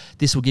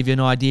this will give you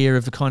an idea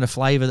of the kind of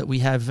flavour that we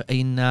have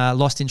in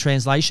Lost in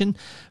Translation.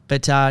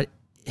 But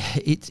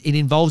it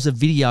involves a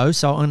video,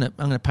 so I'm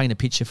going to paint a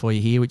picture for you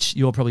here, which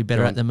you're probably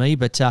better at than me.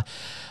 But I'm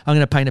going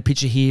to paint a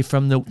picture here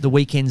from the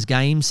weekend's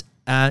games.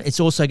 It's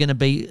also going to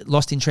be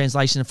Lost in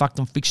Translation and Fucked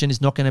on Fiction is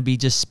not going to be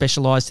just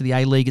specialised to the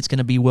A-League. It's going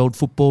to be world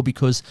football,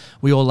 because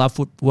we all love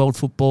world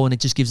football, and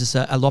it just gives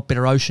us a lot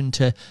better ocean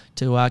to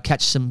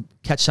catch some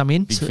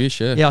in. Big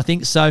fish, yeah. Yeah, I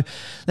think so.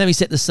 Let me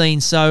set the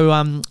scene.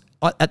 So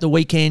at the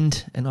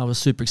weekend, and I was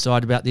super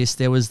excited about this,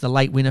 there was the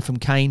late winner from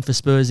Kane for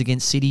Spurs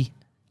against City.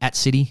 At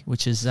City,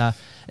 which is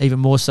even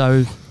more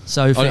so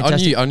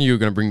fantastic. I knew you were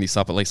going to bring this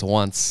up at least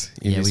once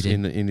in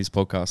this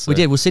podcast. So. We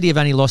did. Well, City have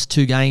only lost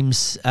 3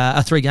 games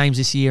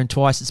this year, and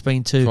twice it's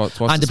been to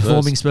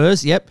underperforming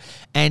Spurs. Yep,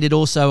 and it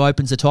also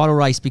opens the title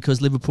race,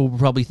 because Liverpool were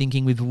probably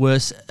thinking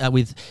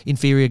with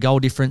inferior goal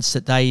difference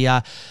that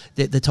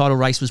the title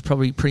race was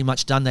probably pretty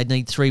much done. They'd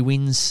need 3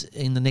 wins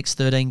in the next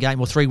 13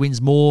 games, or 3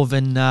 wins more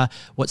than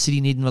what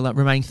City need in the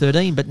remaining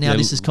 13. But now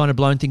this has kind of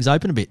blown things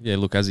open a bit. Yeah,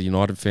 look, as a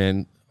United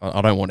fan,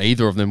 I don't want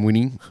either of them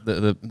winning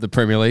the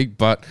Premier League,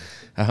 but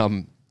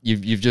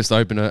you've just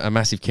opened a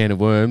massive can of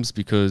worms,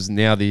 because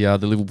now the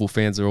Liverpool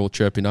fans are all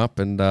chirping up,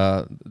 and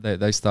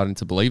they're starting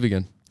to believe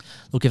again.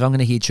 Look, if I'm going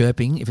to hear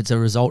chirping, if it's a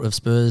result of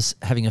Spurs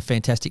having a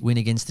fantastic win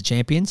against the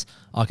champions,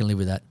 I can live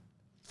with that.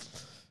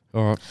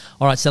 All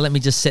right, so let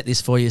me just set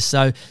this for you.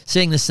 So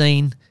seeing the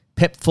scene,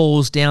 Pep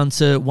falls down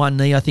to one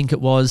knee, I think it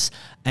was,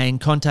 and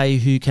Conte,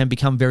 who can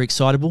become very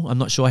excitable, I'm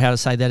not sure how to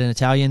say that in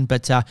Italian,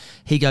 but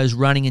he goes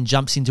running and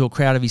jumps into a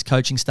crowd of his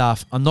coaching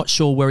staff. I'm not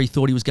sure where he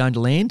thought he was going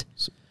to land.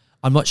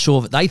 I'm not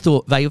sure that they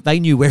thought they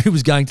knew where he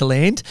was going to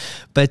land,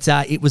 but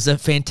it was a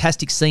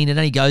fantastic scene. It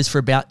only goes for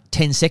about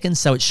 10 seconds,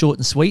 so it's short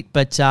and sweet,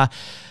 but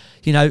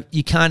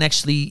you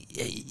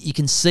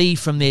can see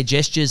from their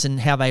gestures and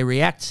how they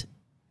react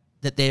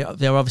that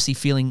they're obviously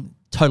feeling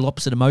total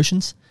opposite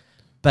emotions,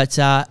 but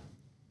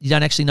you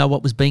don't actually know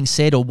what was being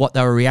said or what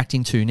they were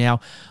reacting to.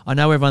 Now, I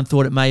know everyone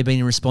thought it may have been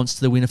in response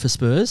to the winner for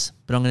Spurs,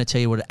 but I'm going to tell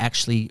you what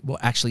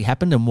actually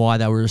happened and why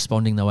they were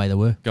responding the way they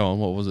were. Go on,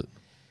 what was it?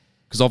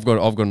 Because I've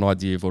got an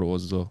idea of what it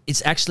was as well.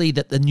 It's actually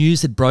that the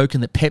news had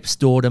broken that Pep's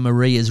daughter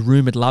Maria's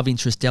rumoured love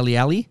interest Dele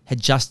Alli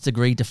had just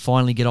agreed to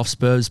finally get off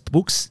Spurs'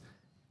 books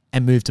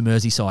and move to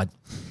Merseyside.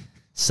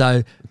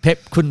 So Pep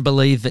couldn't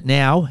believe that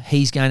now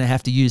he's going to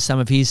have to use some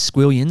of his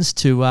squillions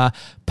to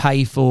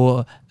pay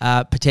for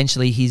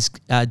potentially his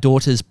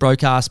daughter's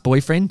broke-ass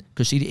boyfriend,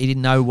 because he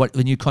didn't know what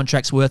the new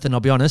contract's worth. And I'll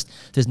be honest,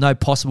 there's no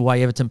possible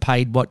way Everton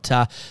paid what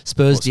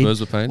Spurs did.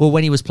 Spurs were paying? Well,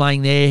 when he was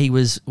playing there, he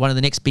was one of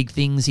the next big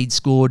things. He'd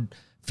scored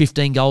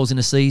 15 goals in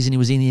a season. He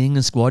was in the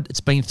England squad.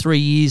 It's been 3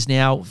 years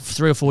now,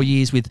 3 or 4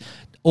 years with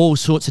all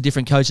sorts of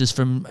different coaches,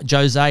 from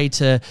Jose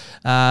to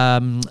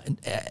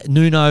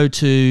Nuno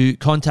to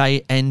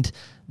Conte, and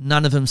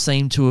none of them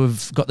seem to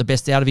have got the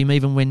best out of him.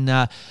 Even when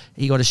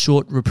he got a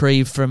short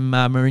reprieve from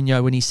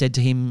Mourinho when he said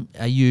to him,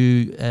 "Are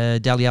you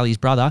Dele Alli's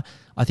brother?"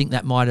 I think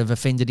that might have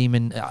offended him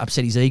and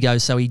upset his ego.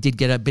 So he did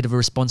get a bit of a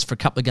response for a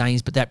couple of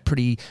games, but that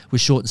was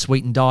short and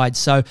sweet and died.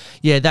 So,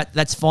 yeah,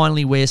 that's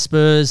finally where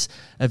Spurs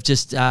have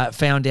just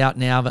found out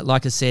now that,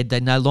 like I said, they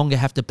no longer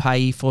have to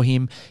pay for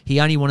him. He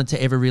only wanted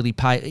to ever really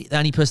pay. The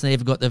only person that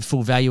ever got the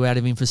full value out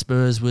of him for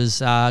Spurs was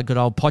good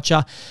old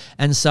Pocher.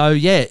 And so,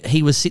 yeah,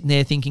 he was sitting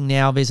there thinking,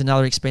 now there's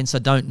another expense I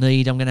don't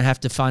need. I'm going to have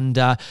to fund,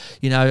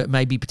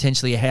 maybe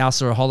potentially a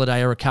house or a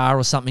holiday or a car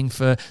or something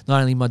for not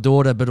only my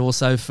daughter, but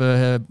also for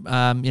her,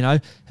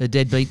 her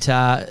deadbeat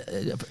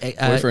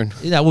boyfriend.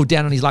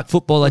 Down on his luck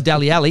footballer,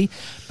 Dele Alli.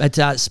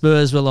 But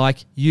Spurs were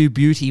like, you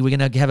beauty, we're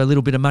going to have a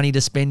little bit of money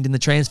to spend in the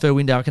transfer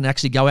window. I can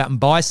actually go out and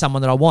buy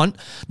someone that I want,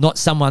 not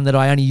someone that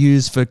I only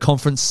use for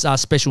conference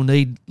special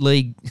need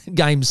league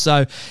games.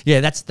 So,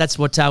 yeah, that's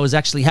what was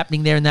actually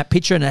happening there in that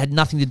picture, and it had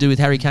nothing to do with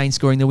Harry Kane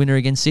scoring the winner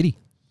against City.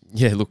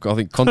 Yeah, look, I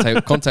think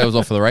Conte was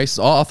off for the race.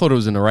 I thought it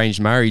was an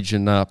arranged marriage,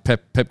 and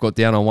Pep got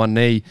down on one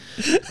knee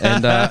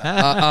and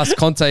asked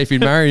Conte if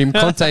he'd marry him.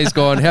 Conte's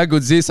gone, how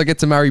good's this? I get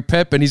to marry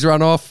Pep, and he's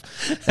run off.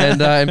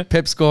 And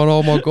Pep's gone,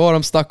 oh my God,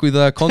 I'm stuck with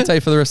Conte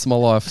for the rest of my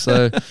life.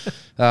 So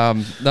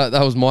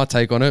that was my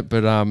take on it.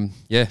 But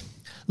yeah.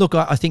 Look,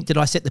 I think, did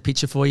I set the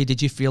picture for you?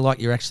 Did you feel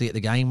like you're actually at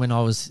the game when I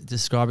was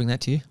describing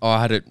that to you? Oh,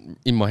 I had it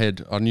in my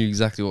head. I knew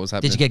exactly what was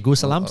happening. Did you get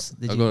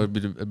goosebumps? I got a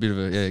bit of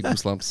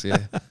goosebumps,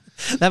 yeah.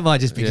 That might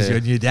just be because you're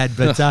a new dad.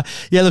 But,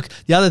 look,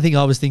 the other thing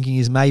I was thinking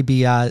is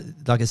maybe,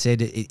 like I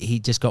said, he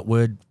just got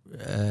word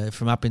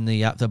from up in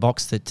the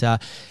box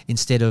that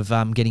instead of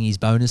getting his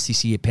bonus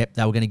this year, Pep,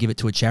 they were going to give it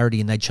to a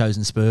charity, and they'd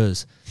chosen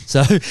Spurs.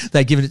 So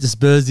they'd given it to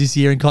Spurs this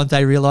year, and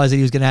Conte realised that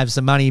he was going to have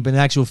some money, but in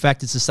actual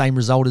fact, it's the same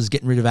result as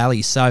getting rid of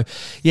Ali. So,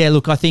 yeah,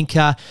 look, I think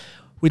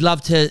we'd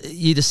love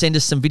you to send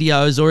us some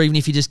videos, or even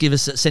if you just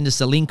send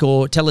us a link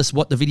or tell us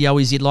what the video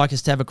is you'd like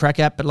us to have a crack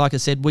at. But like I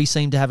said, we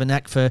seem to have a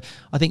knack for,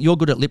 I think you're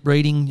good at lip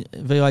reading,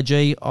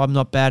 VIG. I'm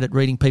not bad at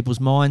reading people's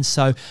minds.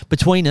 So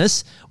between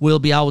us, we'll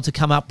be able to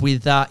come up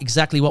with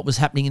exactly what was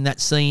happening in that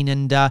scene.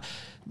 And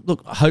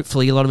look,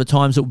 hopefully a lot of the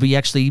times it will be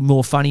actually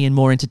more funny and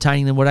more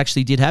entertaining than what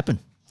actually did happen.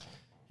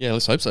 Yeah,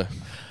 let's hope so.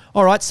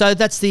 All right, so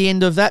that's the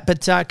end of that.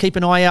 But keep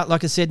an eye out,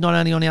 like I said, not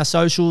only on our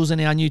socials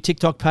and our new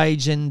TikTok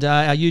page and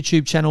our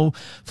YouTube channel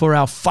for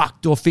our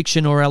fucked or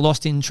fiction or our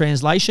lost in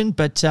translation.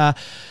 But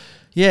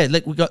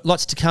we've got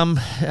lots to come.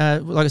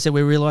 Like I said,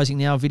 we're realising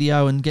now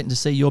video and getting to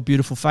see your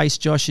beautiful face,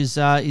 Josh,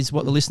 is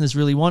what the listeners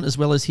really want, as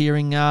well as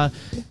hearing our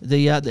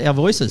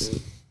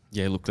voices.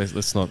 Yeah, look,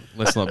 let's not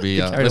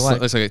be let's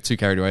not get too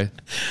carried away.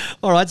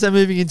 All right, so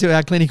moving into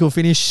our clinical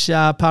finish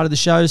part of the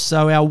show.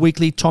 So our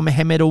weekly Tom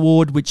Hammett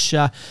Award, which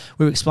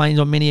we've explained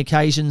on many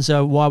occasions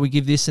why we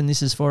give this, and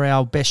this is for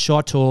our best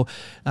shot or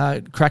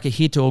cracker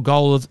hit or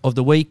goal of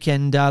the week.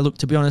 And look,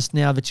 to be honest,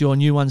 now that your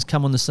new ones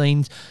come on the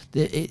scene,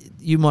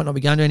 you might not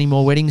be going to any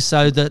more weddings,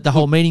 so the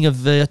whole meaning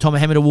of the Tom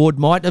Hammett Award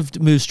might have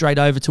moved straight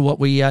over to what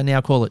we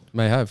now call it.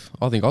 May have.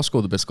 I think I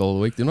scored the best goal of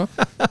the week, didn't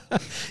I?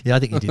 Yeah, I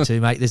think you did too,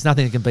 mate. There's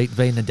nothing that can beat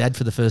being the dad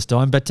for the first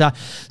time. But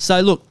so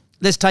look,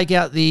 let's take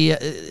out the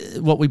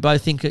what we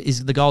both think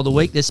is the goal of the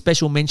week. There's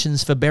special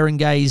mentions for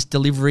Berengay's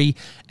delivery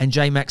and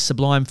J-Mac's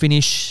sublime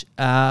finish.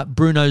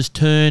 Bruno's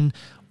turn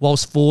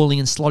whilst falling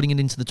and slotting it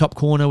into the top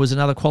corner was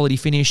another quality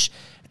finish.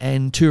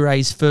 And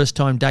Touré's first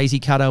time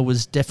daisy cutter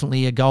was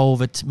definitely a goal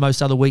that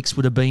most other weeks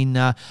would have been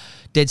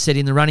dead set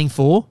in the running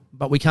for.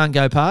 But we can't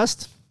go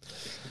past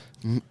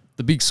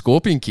the big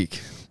scorpion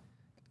kick.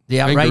 The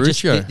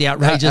outrageous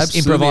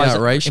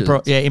improvisation.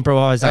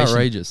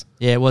 Outrageous.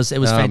 Yeah, it was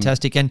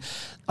fantastic. And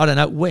I don't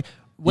know,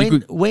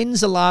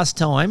 when's the last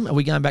time, are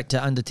we going back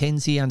to under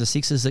 10s here, under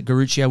 6s, that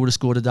Garuccio would have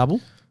scored a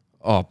double?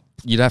 Oh,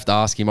 you'd have to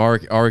ask him. I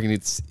reckon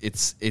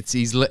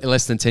he's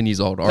less than 10 years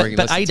old. I reckon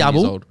but less a than 10 double.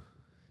 years old.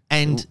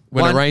 And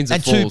when it rains,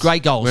 it two falls.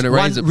 great goals. When it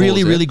rains, it one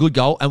really, falls, really good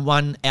goal, and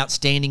one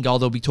outstanding goal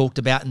that'll be talked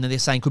about, and they're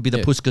saying could be the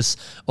Puskas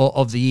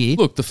of the year.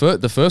 Look, the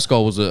first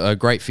goal was a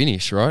great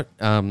finish, right?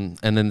 And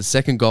then the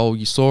second goal,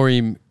 you saw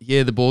him.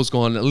 Yeah, the ball's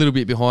gone a little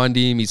bit behind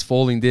him. He's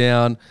falling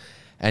down,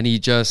 and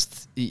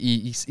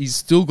he's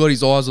still got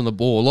his eyes on the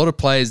ball. A lot of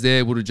players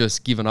there would have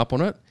just given up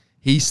on it.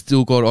 He's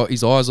still got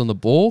his eyes on the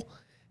ball,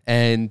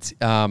 and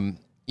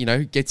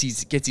gets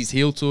his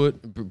heel to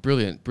it.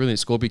 Brilliant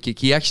scorpion kick.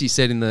 He actually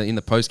said in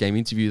the post game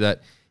interview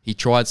that he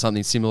tried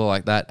something similar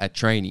like that at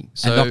training,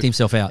 and knocked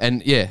himself out.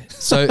 And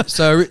so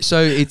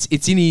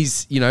it's in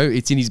his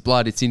it's in his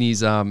blood. It's in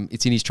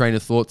his train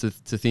of thought to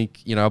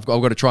think I've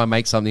got to try and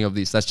make something of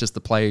this. That's just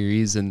the player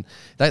he is, and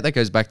that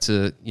goes back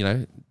to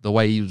the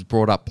way he was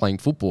brought up playing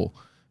football.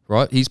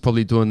 Right, he's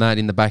probably doing that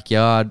in the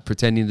backyard,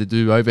 pretending to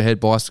do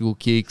overhead bicycle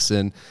kicks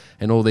and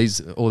all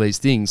these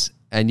things.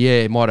 And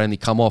it might only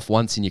come off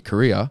once in your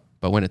career,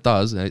 but when it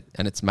does, and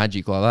it's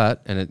magic like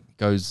that, and it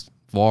goes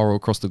viral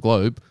across the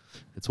globe,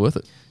 it's worth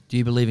it. Do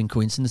you believe in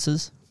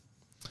coincidences?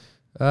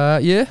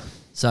 Yeah.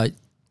 So it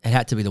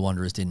had to be the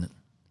Wanderers, didn't it?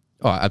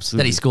 Oh,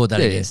 absolutely. That he scored that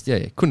against. Yeah.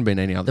 Couldn't have been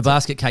any other. The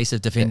basket case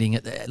of defending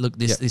it. Look,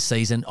 this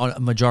season on a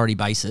majority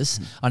basis.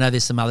 I know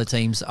there's some other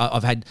teams.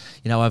 I've had,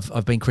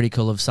 I've been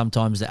critical of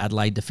sometimes the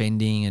Adelaide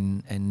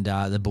defending and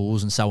the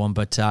Bulls and so on.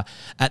 But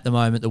at the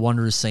moment, the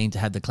Wanderers seem to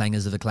have the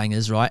clangers of the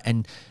clangers, right?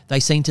 And they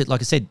seem to,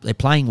 like I said, they're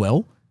playing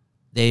well.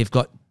 They've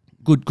got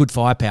good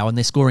firepower and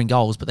they're scoring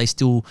goals, but they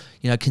still,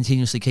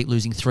 continuously keep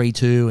losing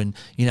 3-2.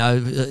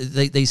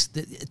 And these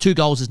 2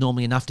 goals is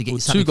normally enough to get you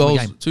something from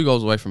the game. 2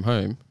 goals away from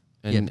home.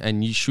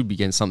 And you should be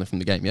getting something from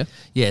the game, yeah?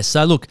 Yeah,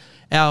 so look,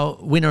 our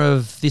winner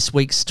of this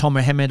week's Tom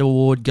Mohamed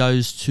Award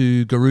goes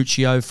to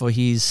Garuccio for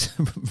his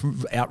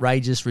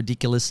outrageous,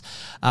 ridiculous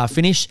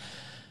finish.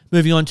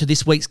 Moving on to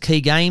this week's key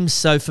games.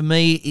 So for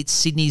me, it's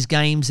Sydney's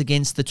games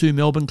against the 2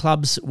 Melbourne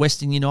clubs,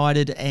 Western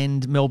United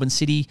and Melbourne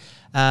City,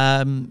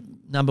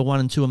 number 1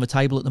 and 2 on the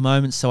table at the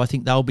moment. So I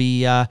think they'll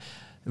be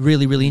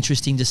really, really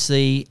interesting to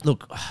see.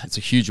 Look, it's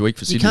a huge week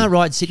for Sydney. You can't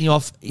write Sydney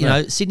off.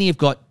 Sydney have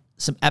got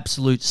some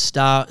absolute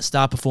star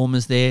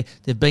performers there.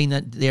 They've been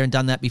there and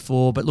done that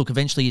before. But look,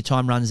 eventually your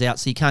time runs out,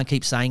 so you can't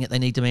keep saying it. They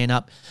need to man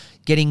up.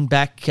 Getting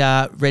back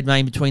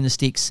Redmayne between the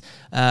sticks.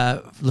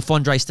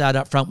 Lafondre started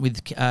up front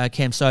with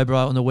Cam Sober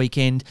on the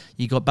weekend.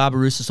 You've got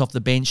Barbarouses off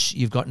the bench.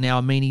 You've got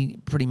now Amini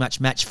pretty much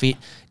match fit.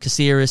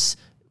 Caceres,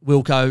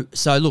 Wilco.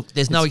 So look,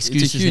 there's no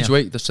excuses. It's a huge now.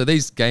 week. So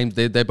these games,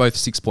 they're both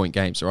 6-point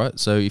games, right?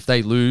 So if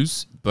they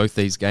lose both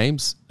these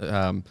games,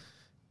 Western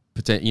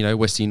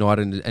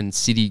United and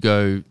City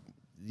go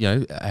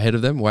ahead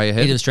of them, way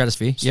ahead. Into the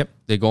stratosphere. Yep.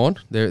 They're gone.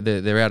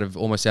 They're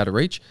almost out of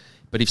reach.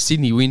 But if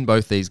Sydney win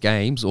both these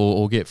games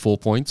or get 4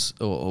 points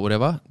or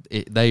whatever,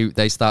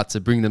 they start to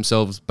bring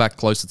themselves back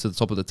closer to the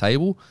top of the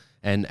table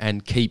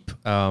and keep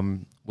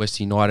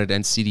Western United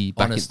and City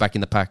back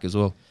in the pack as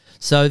well.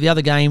 So the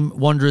other game,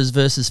 Wanderers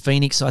versus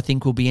Phoenix, I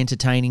think will be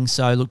entertaining.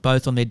 So look,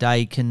 both on their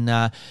day can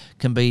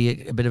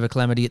be a bit of a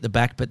calamity at the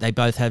back, but they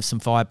both have some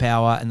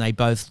firepower and they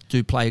both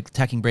do play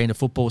attacking brand of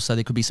football. So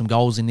there could be some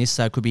goals in this.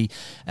 So it could be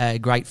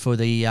great for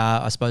the,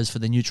 I suppose, for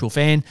the neutral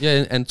fan.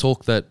 Yeah, and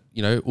talk that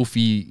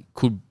Ufi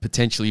could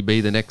potentially be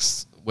the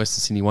next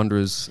Western Sydney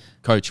Wanderers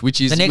coach, which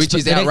is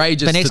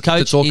outrageous. The next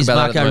coach to talk is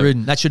about Marco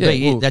Rudin. That should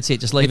be it. That's it.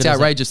 Just leave it. It's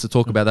outrageous to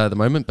talk about that at the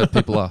moment, but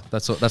people are.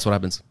 That's what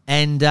happens.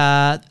 And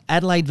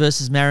Adelaide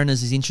versus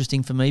Mariners is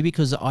interesting for me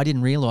because I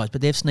didn't realise,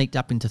 but they've sneaked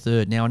up into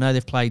third. Now I know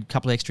they've played a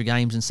couple of extra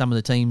games and some of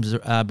the teams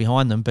are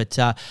behind them, but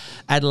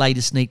Adelaide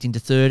has sneaked into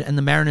third. And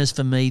the Mariners,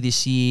 for me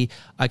this year,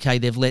 okay,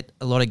 they've let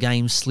a lot of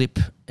games slip,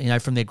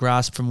 from their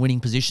grasp, from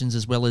winning positions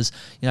as well as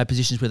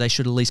positions where they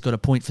should at least got a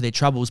point for their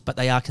troubles, but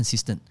they are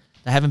consistent.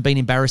 They haven't been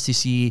embarrassed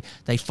this year.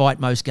 They fight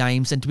most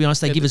games, and to be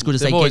honest, they give as good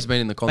as they get. They've always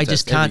been in the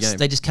contest.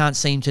 They just can't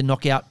seem to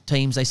knock out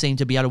teams. They seem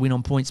to be able to win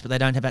on points, but they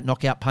don't have that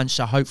knockout punch.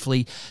 So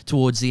hopefully,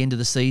 towards the end of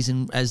the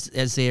season,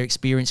 as their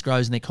experience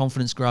grows and their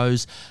confidence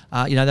grows,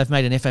 they've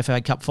made an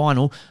FFA Cup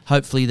final.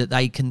 Hopefully, that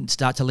they can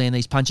start to land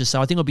these punches. So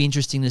I think it'll be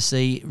interesting to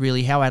see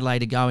really how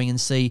Adelaide are going and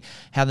see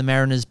how the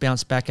Mariners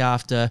bounce back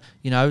after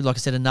like I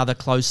said, another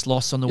close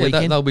loss on the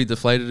weekend. They'll be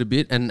deflated a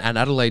bit, and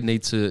Adelaide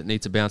need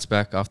to bounce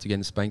back after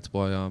getting spanked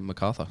by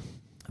MacArthur.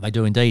 They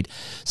do indeed.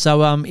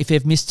 So if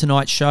they've missed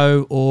tonight's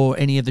show or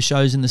any of the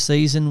shows in the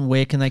season,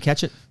 where can they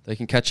catch it? They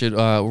can catch it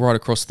right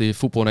across the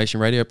Football Nation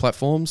radio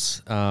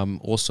platforms.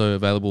 Also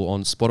available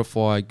on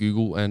Spotify,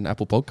 Google and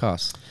Apple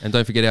Podcasts. And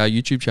don't forget our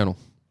YouTube channel.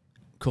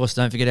 Of course,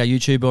 don't forget our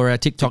YouTube or our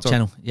TikTok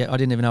channel. Yeah, I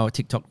didn't even know what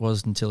TikTok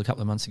was until a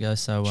couple of months ago.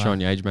 So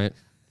showing your age, mate.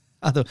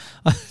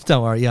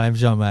 Don't worry, I'm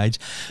showing my age.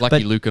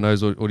 Lucky Luca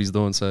knows what he's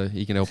doing, so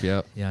he can help you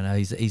out. Yeah, no,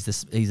 he's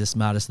the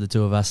smartest of the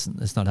two of us.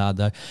 It's not hard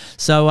though.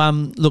 So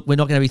look, we're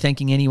not going to be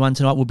thanking anyone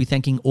tonight. We'll be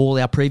thanking all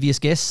our previous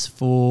guests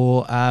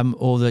for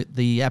all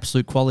the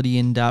absolute quality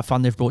and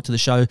fun they've brought to the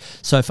show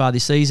so far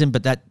this season.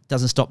 But that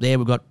doesn't stop there.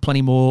 We've got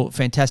plenty more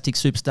fantastic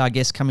superstar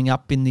guests coming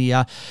up in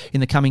the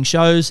coming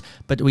shows.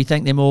 But we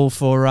thank them all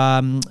for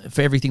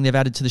everything they've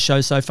added to the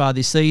show so far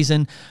this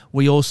season.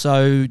 We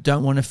also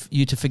don't want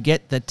you to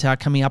forget that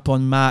coming up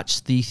on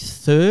March the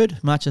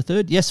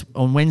 3rd, yes,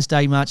 on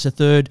Wednesday, March the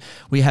 3rd,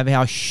 we have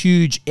our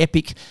huge,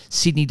 epic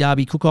Sydney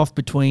Derby cook-off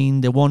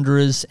between the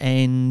Wanderers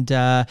and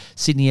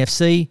Sydney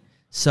FC.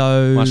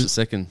 So March the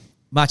 2nd.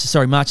 March the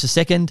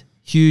 2nd.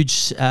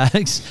 huge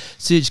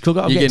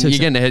cook-off. You're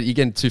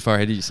getting too far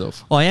ahead of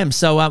yourself. I am.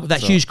 So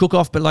huge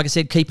cook-off, but like I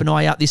said, keep an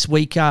eye out this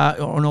week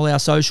on all our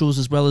socials,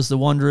 as well as the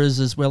Wanderers,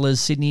 as well as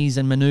Sydney's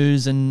and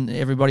Manu's and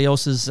everybody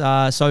else's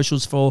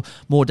socials for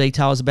more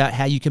details about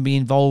how you can be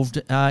involved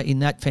in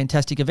that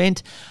fantastic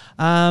event.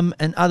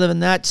 And other than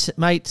that,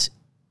 mate,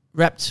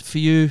 wrapped for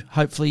you.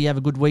 Hopefully you have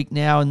a good week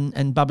now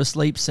and Bubba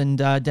sleeps and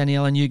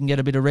Danielle and you can get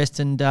a bit of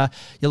rest and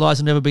your lives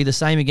will never be the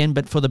same again,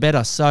 but for the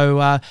better.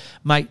 So,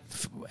 mate,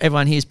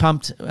 everyone here is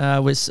pumped.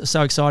 We're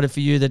so excited for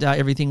you that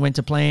everything went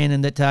to plan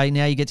and that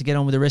now you get to get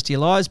on with the rest of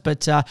your lives.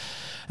 But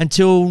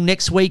until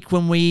next week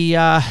when we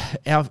our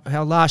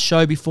last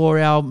show before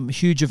our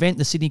huge event,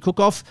 the Sydney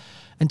Cook-Off,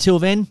 until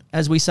then,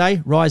 as we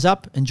say, rise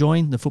up and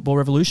join the Football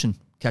Revolution.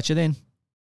 Catch you then.